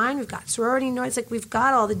 Kevin Devine. We've got Sorority Noise. Like we've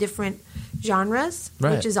got all the different genres,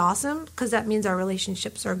 Right. which is awesome because that means our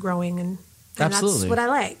relationships are growing, and Absolutely. that's what I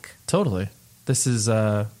like. Totally. This is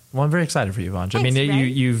well, I'm very excited for you, Vanj. I Thanks, mean, Ray.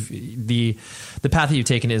 you've the path that you've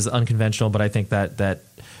taken is unconventional, but I think that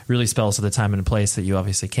really spells to the time and place that you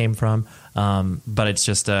obviously came from. But it's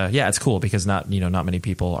just it's cool because not many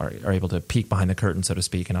people are able to peek behind the curtain, so to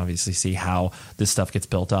speak, and obviously see how this stuff gets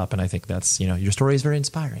built up. And I think that's your story is very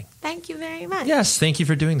inspiring. Thank you very much. Yes, thank you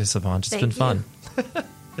for doing this, Vanj. It's Thank been you. fun.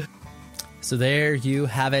 So there you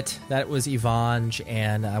have it. That was Yvonne,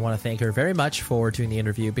 and I want to thank her very much for doing the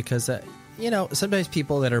interview because, sometimes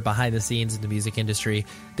people that are behind the scenes in the music industry,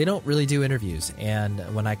 they don't really do interviews. And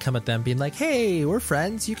when I come at them being like, hey, we're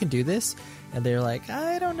friends, you can do this. And they're like,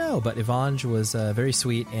 I don't know. But Yvonne was very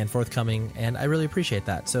sweet and forthcoming, and I really appreciate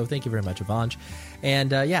that. So thank you very much, Yvonne. And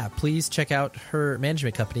please check out her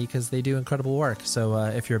management company because they do incredible work. So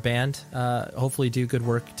if you're a band, hopefully do good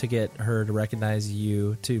work to get her to recognize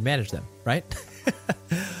you to manage them, right?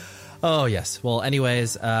 Oh, yes. Well,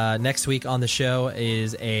 anyways, next week on the show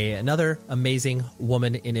is another amazing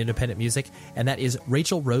woman in independent music, and that is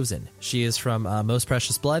Rachel Rosen. She is from Most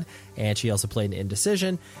Precious Blood, and she also played in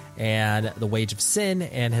Indecision and The Wage of Sin,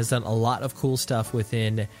 and has done a lot of cool stuff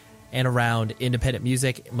within and around independent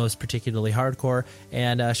music, most particularly hardcore,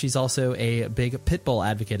 and she's also a big Pitbull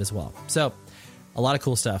advocate as well. So a lot of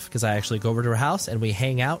cool stuff because I actually go over to her house and we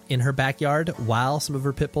hang out in her backyard while some of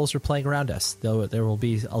her pit bulls are playing around us. Though there will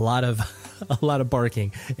be a lot of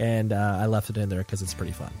barking, and I left it in there because it's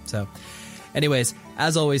pretty fun. So, anyways,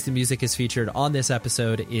 as always, the music is featured on this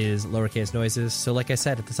episode is Lowercase Noises. So, like I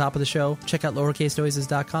said at the top of the show, check out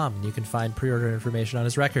lowercasenoises.com and you can find pre-order information on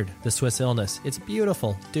his record, The Swiss Illness. It's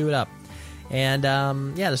beautiful. Do it up. And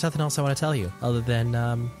there's nothing else I want to tell you other than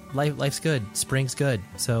life's good, spring's good.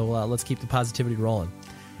 So let's keep the positivity rolling.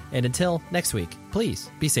 And until next week,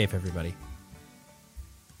 please be safe, everybody.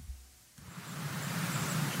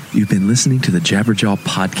 You've been listening to the Jabberjaw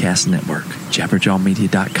Podcast Network,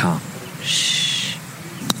 jabberjawmedia.com. Shh.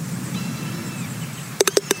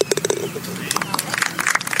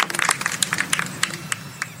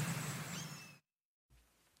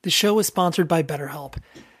 The show is sponsored by BetterHelp.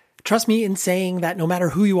 Trust me in saying that no matter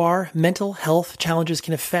who you are, mental health challenges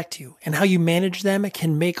can affect you, and how you manage them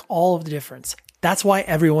can make all of the difference. That's why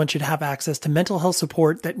everyone should have access to mental health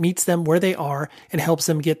support that meets them where they are and helps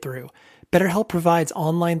them get through. BetterHelp provides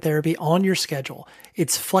online therapy on your schedule.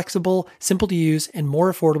 It's flexible, simple to use, and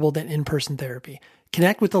more affordable than in-person therapy.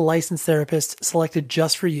 Connect with a licensed therapist selected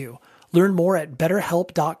just for you. Learn more at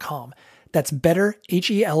betterhelp.com. That's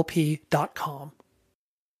betterhelp.com.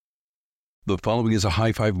 The following is a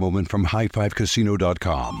high five moment from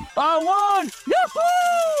highfivecasino.com. I won!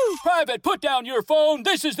 Yahoo! Private, put down your phone.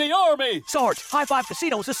 This is the Army. Sarge, High Five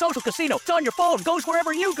Casino is a social casino. It's on your phone. Goes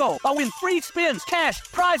wherever you go. I win free spins, cash,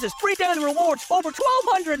 prizes, free daily rewards, over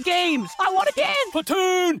 1,200 games. I won again.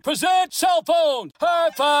 Platoon, present cell phone. High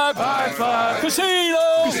Five. High Five.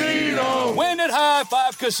 Casino. Casino. Win at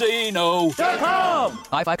highfivecasino.com.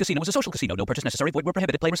 High Five Casino is a social casino. No purchase necessary. Void where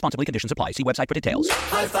prohibited. Play responsibly. Conditions apply. See website for details.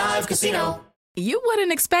 High Five Casino. You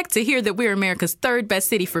wouldn't expect to hear that we're America's third best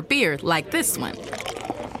city for beer like this one.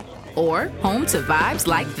 Or home to vibes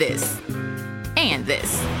like this. And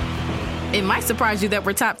this. It might surprise you that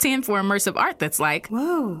we're top 10 for immersive art that's like,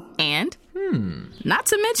 whoa. And, not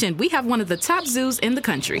to mention, we have one of the top zoos in the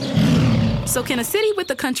country. So can a city with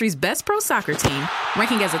the country's best pro soccer team,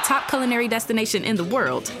 ranking as a top culinary destination in the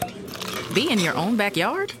world, be in your own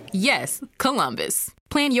backyard? Yes, Columbus.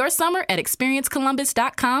 Plan your summer at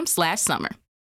experiencecolumbus.com/summer.